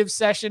executive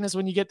session is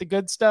when you get the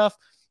good stuff.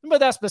 But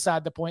that's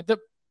beside the point.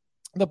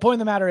 The point of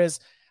the matter is,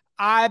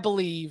 I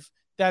believe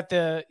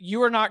that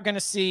you are not going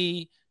to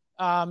see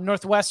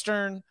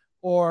Northwestern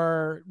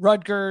or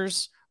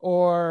Rutgers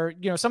or,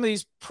 some of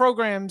these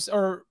programs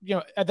or,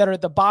 that are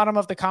at the bottom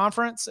of the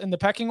conference in the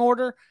pecking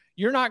order.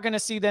 You're not going to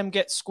see them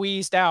get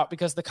squeezed out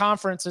because the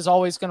conference is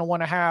always going to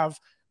want to have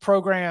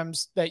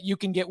programs that you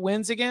can get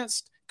wins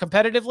against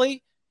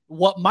competitively.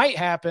 What might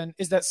happen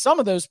is that some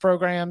of those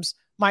programs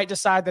might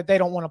decide that they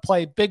don't want to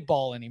play big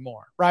ball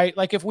anymore, right?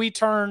 Like if we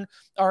turn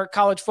our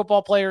college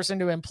football players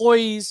into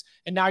employees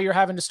and now you're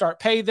having to start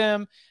pay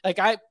them. Like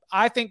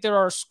I think there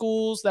are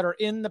schools that are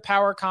in the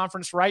power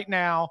conference right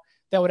now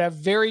that would have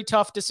very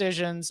tough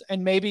decisions.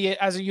 And maybe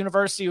as a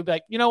university would be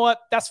like, you know what,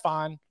 that's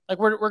fine. Like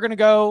we're going to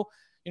go,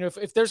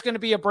 if there's going to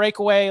be a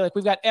breakaway, like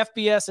we've got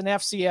FBS and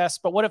FCS,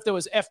 but what if there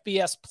was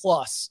FBS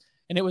plus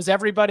and it was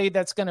everybody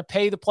that's going to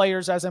pay the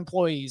players as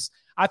employees?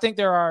 I think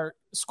there are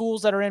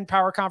schools that are in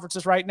power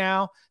conferences right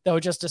now that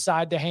would just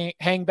decide to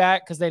hang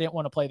back because they didn't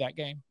want to play that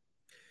game.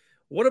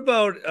 What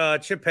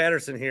about Chip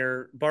Patterson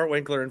here? Bart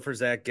Winkler in for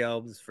Zach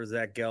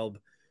Gelb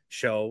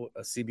show,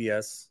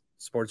 CBS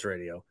Sports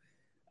Radio.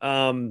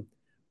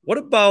 What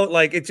about,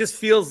 like, it just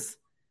feels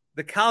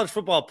the college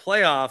football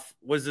playoff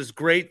was this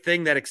great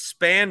thing that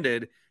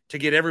expanded to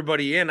get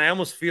everybody in. I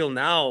almost feel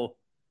now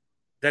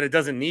that it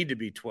doesn't need to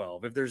be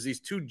 12. If there's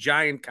these two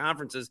giant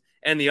conferences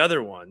and the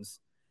other ones,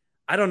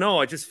 I don't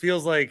know. It just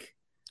feels like.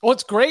 Well,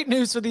 it's great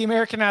news for the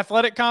American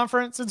Athletic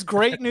Conference. It's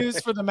great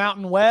news for the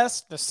Mountain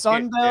West, the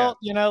Sun Belt.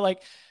 Yeah.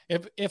 Like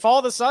if all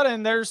of a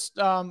sudden there's,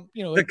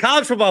 the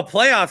college football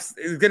playoffs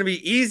is going to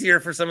be easier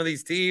for some of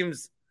these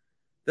teams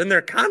than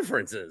their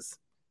conferences.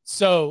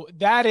 So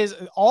that is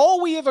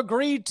all we have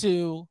agreed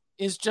to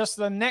is just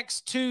the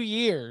next 2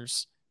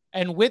 years.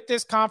 And with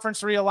this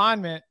conference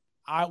realignment,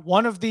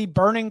 one of the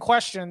burning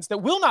questions that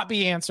will not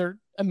be answered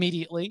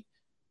immediately,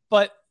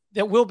 but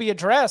that will be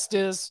addressed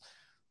is,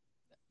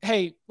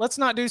 hey, let's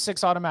not do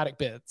 6 automatic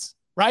bids,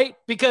 right?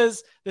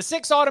 Because the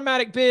 6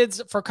 automatic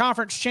bids for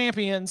conference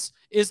champions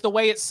is the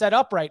way it's set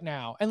up right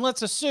now. And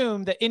let's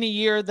assume that any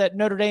year that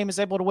Notre Dame is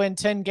able to win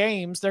 10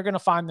 games, they're going to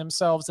find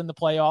themselves in the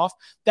playoff.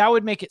 That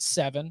would make it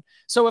 7.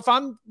 So if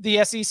I'm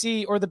the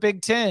SEC or the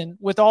Big Ten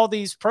with all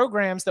these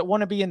programs that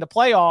want to be in the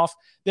playoff,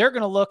 they're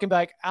going to look and be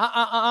like,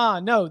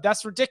 no,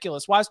 that's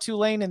ridiculous. Why is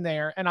Tulane in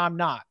there and I'm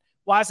not?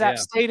 Why is App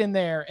State in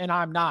there and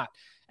I'm not?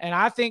 And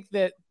I think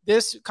that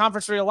this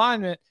conference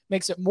realignment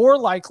makes it more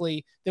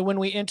likely that when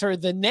we enter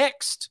the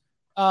next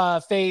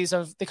phase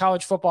of the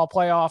college football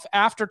playoff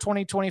after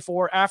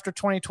 2024, after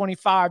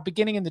 2025,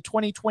 beginning in the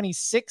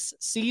 2026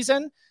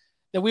 season,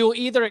 that we will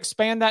either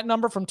expand that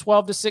number from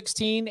 12 to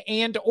 16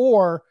 and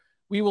or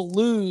we will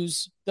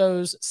lose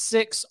those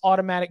 6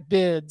 automatic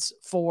bids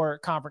for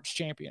conference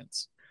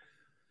champions.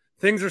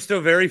 Things are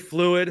still very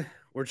fluid.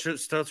 We're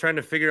still trying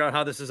to figure out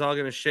how this is all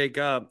going to shake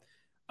up.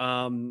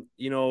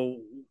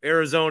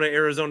 Arizona,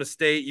 Arizona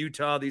State,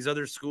 Utah, these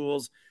other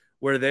schools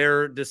where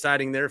they're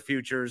deciding their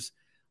futures.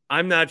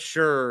 I'm not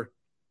sure,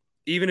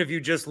 even if you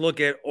just look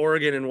at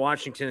Oregon and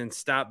Washington and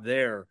stop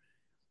there,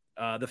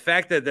 the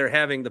fact that they're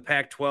having the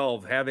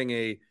Pac-12 having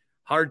a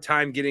hard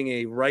time getting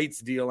a rights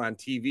deal on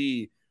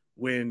TV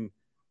when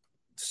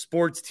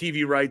sports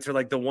TV rights are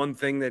like the one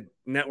thing that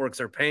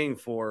networks are paying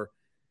for,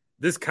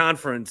 this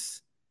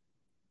conference,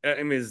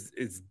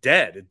 is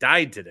dead. It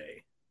died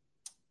today.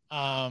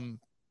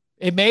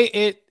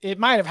 It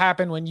might have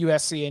happened when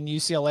USC and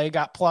UCLA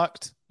got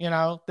plucked.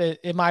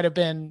 It might have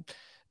been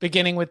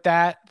beginning with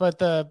that, but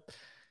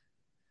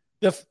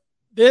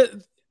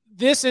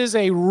this is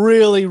a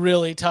really,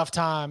 really tough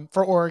time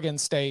for Oregon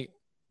State,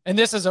 and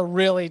this is a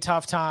really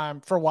tough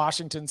time for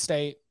Washington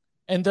State.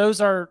 And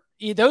those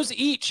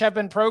each have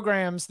been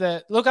programs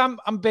that look.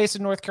 I'm based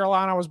in North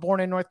Carolina. I was born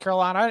in North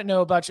Carolina. I didn't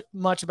know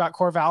much about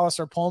Corvallis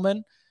or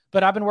Pullman.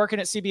 But I've been working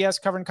at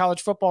CBS covering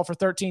college football for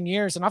 13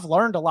 years, and I've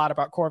learned a lot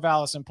about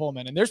Corvallis and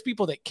Pullman. And there's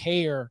people that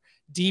care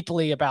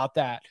deeply about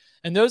that.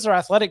 And those are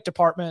athletic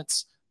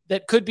departments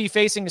that could be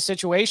facing a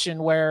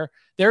situation where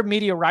their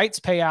media rights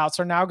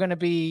payouts are now going to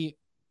be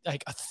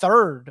like a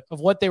third of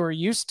what they were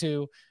used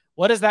to.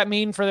 What does that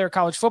mean for their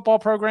college football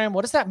program?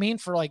 What does that mean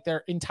for like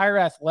their entire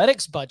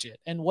athletics budget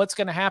and what's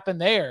going to happen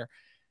there?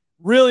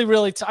 Really,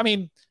 really,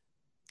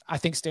 I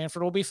think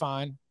Stanford will be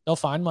fine. They'll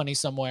find money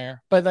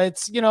somewhere, but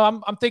it's,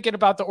 I'm thinking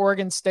about the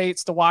Oregon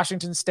States, the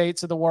Washington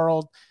States of the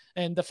world,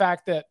 and the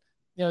fact that,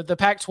 the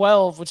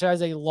Pac-12, which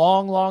has a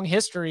long, long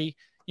history,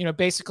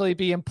 basically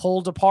being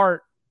pulled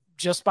apart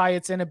just by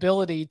its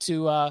inability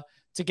to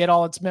get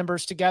all its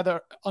members together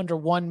under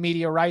one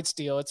media rights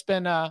deal. It's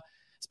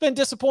been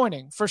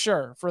disappointing for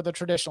sure for the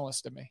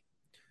traditionalist in me.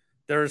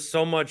 There's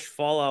so much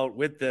fallout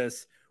with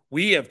this.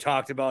 We have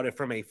talked about it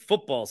from a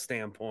football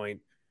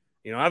standpoint.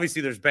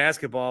 Obviously there's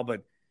basketball,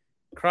 but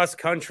cross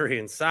country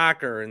and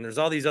soccer, and there's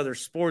all these other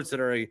sports that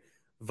are a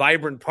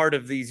vibrant part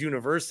of these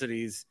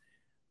universities.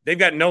 They've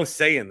got no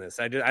say in this.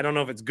 I don't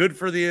know if it's good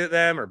for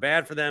them or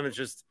bad for them.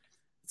 It's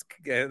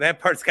that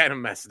part's kind of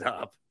messed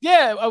up.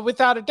 Yeah,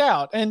 without a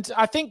doubt. And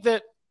I think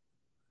that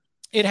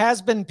it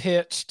has been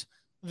pitched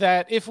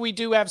that if we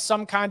do have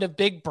some kind of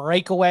big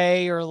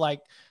breakaway or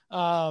like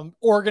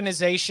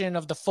organization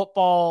of the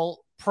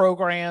football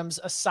programs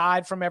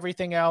aside from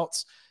everything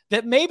else,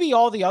 that maybe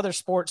all the other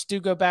sports do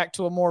go back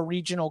to a more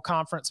regional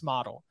conference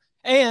model.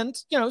 And,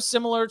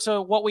 similar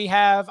to what we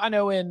have, I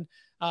know in,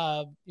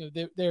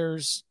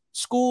 there's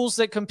schools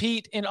that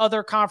compete in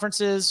other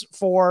conferences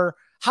for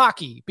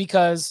hockey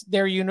because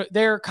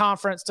their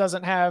conference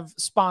doesn't have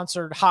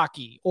sponsored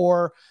hockey,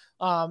 or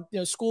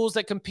schools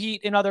that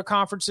compete in other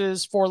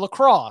conferences for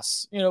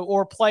lacrosse,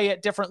 or play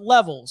at different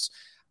levels.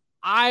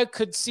 I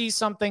could see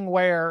something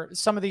where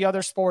some of the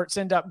other sports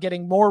end up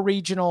getting more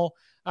regional,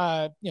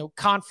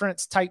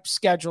 conference type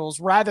schedules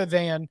rather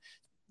than,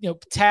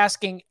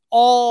 tasking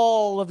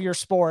all of your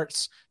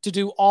sports to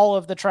do all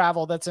of the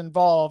travel that's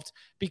involved,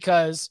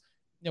 because,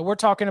 we're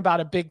talking about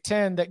a Big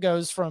Ten that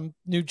goes from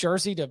New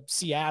Jersey to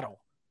Seattle.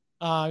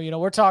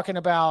 We're talking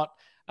about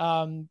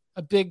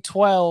a Big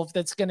 12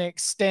 that's going to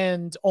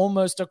extend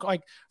almost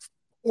like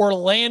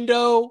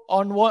Orlando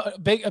on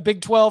a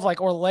Big 12, like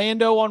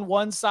Orlando on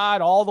one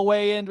side, all the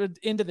way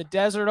into the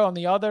desert on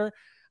the other.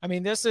 I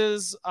mean, this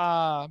is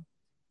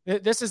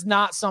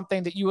not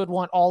something that you would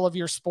want all of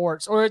your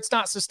sports, or it's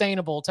not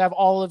sustainable to have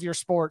all of your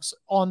sports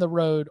on the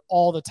road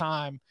all the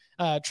time,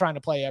 trying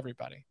to play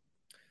everybody.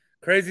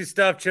 Crazy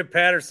stuff, Chip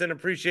Patterson.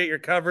 Appreciate your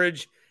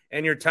coverage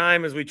and your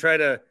time as we try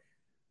to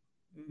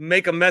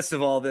make a mess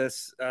of all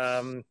this.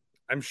 I'm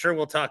sure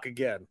we'll talk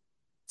again.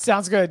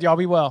 Sounds good. Y'all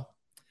be well.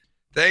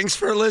 Thanks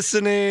for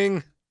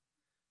listening.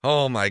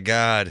 Oh my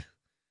God.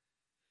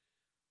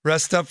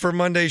 Rest up for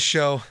Monday's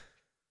show.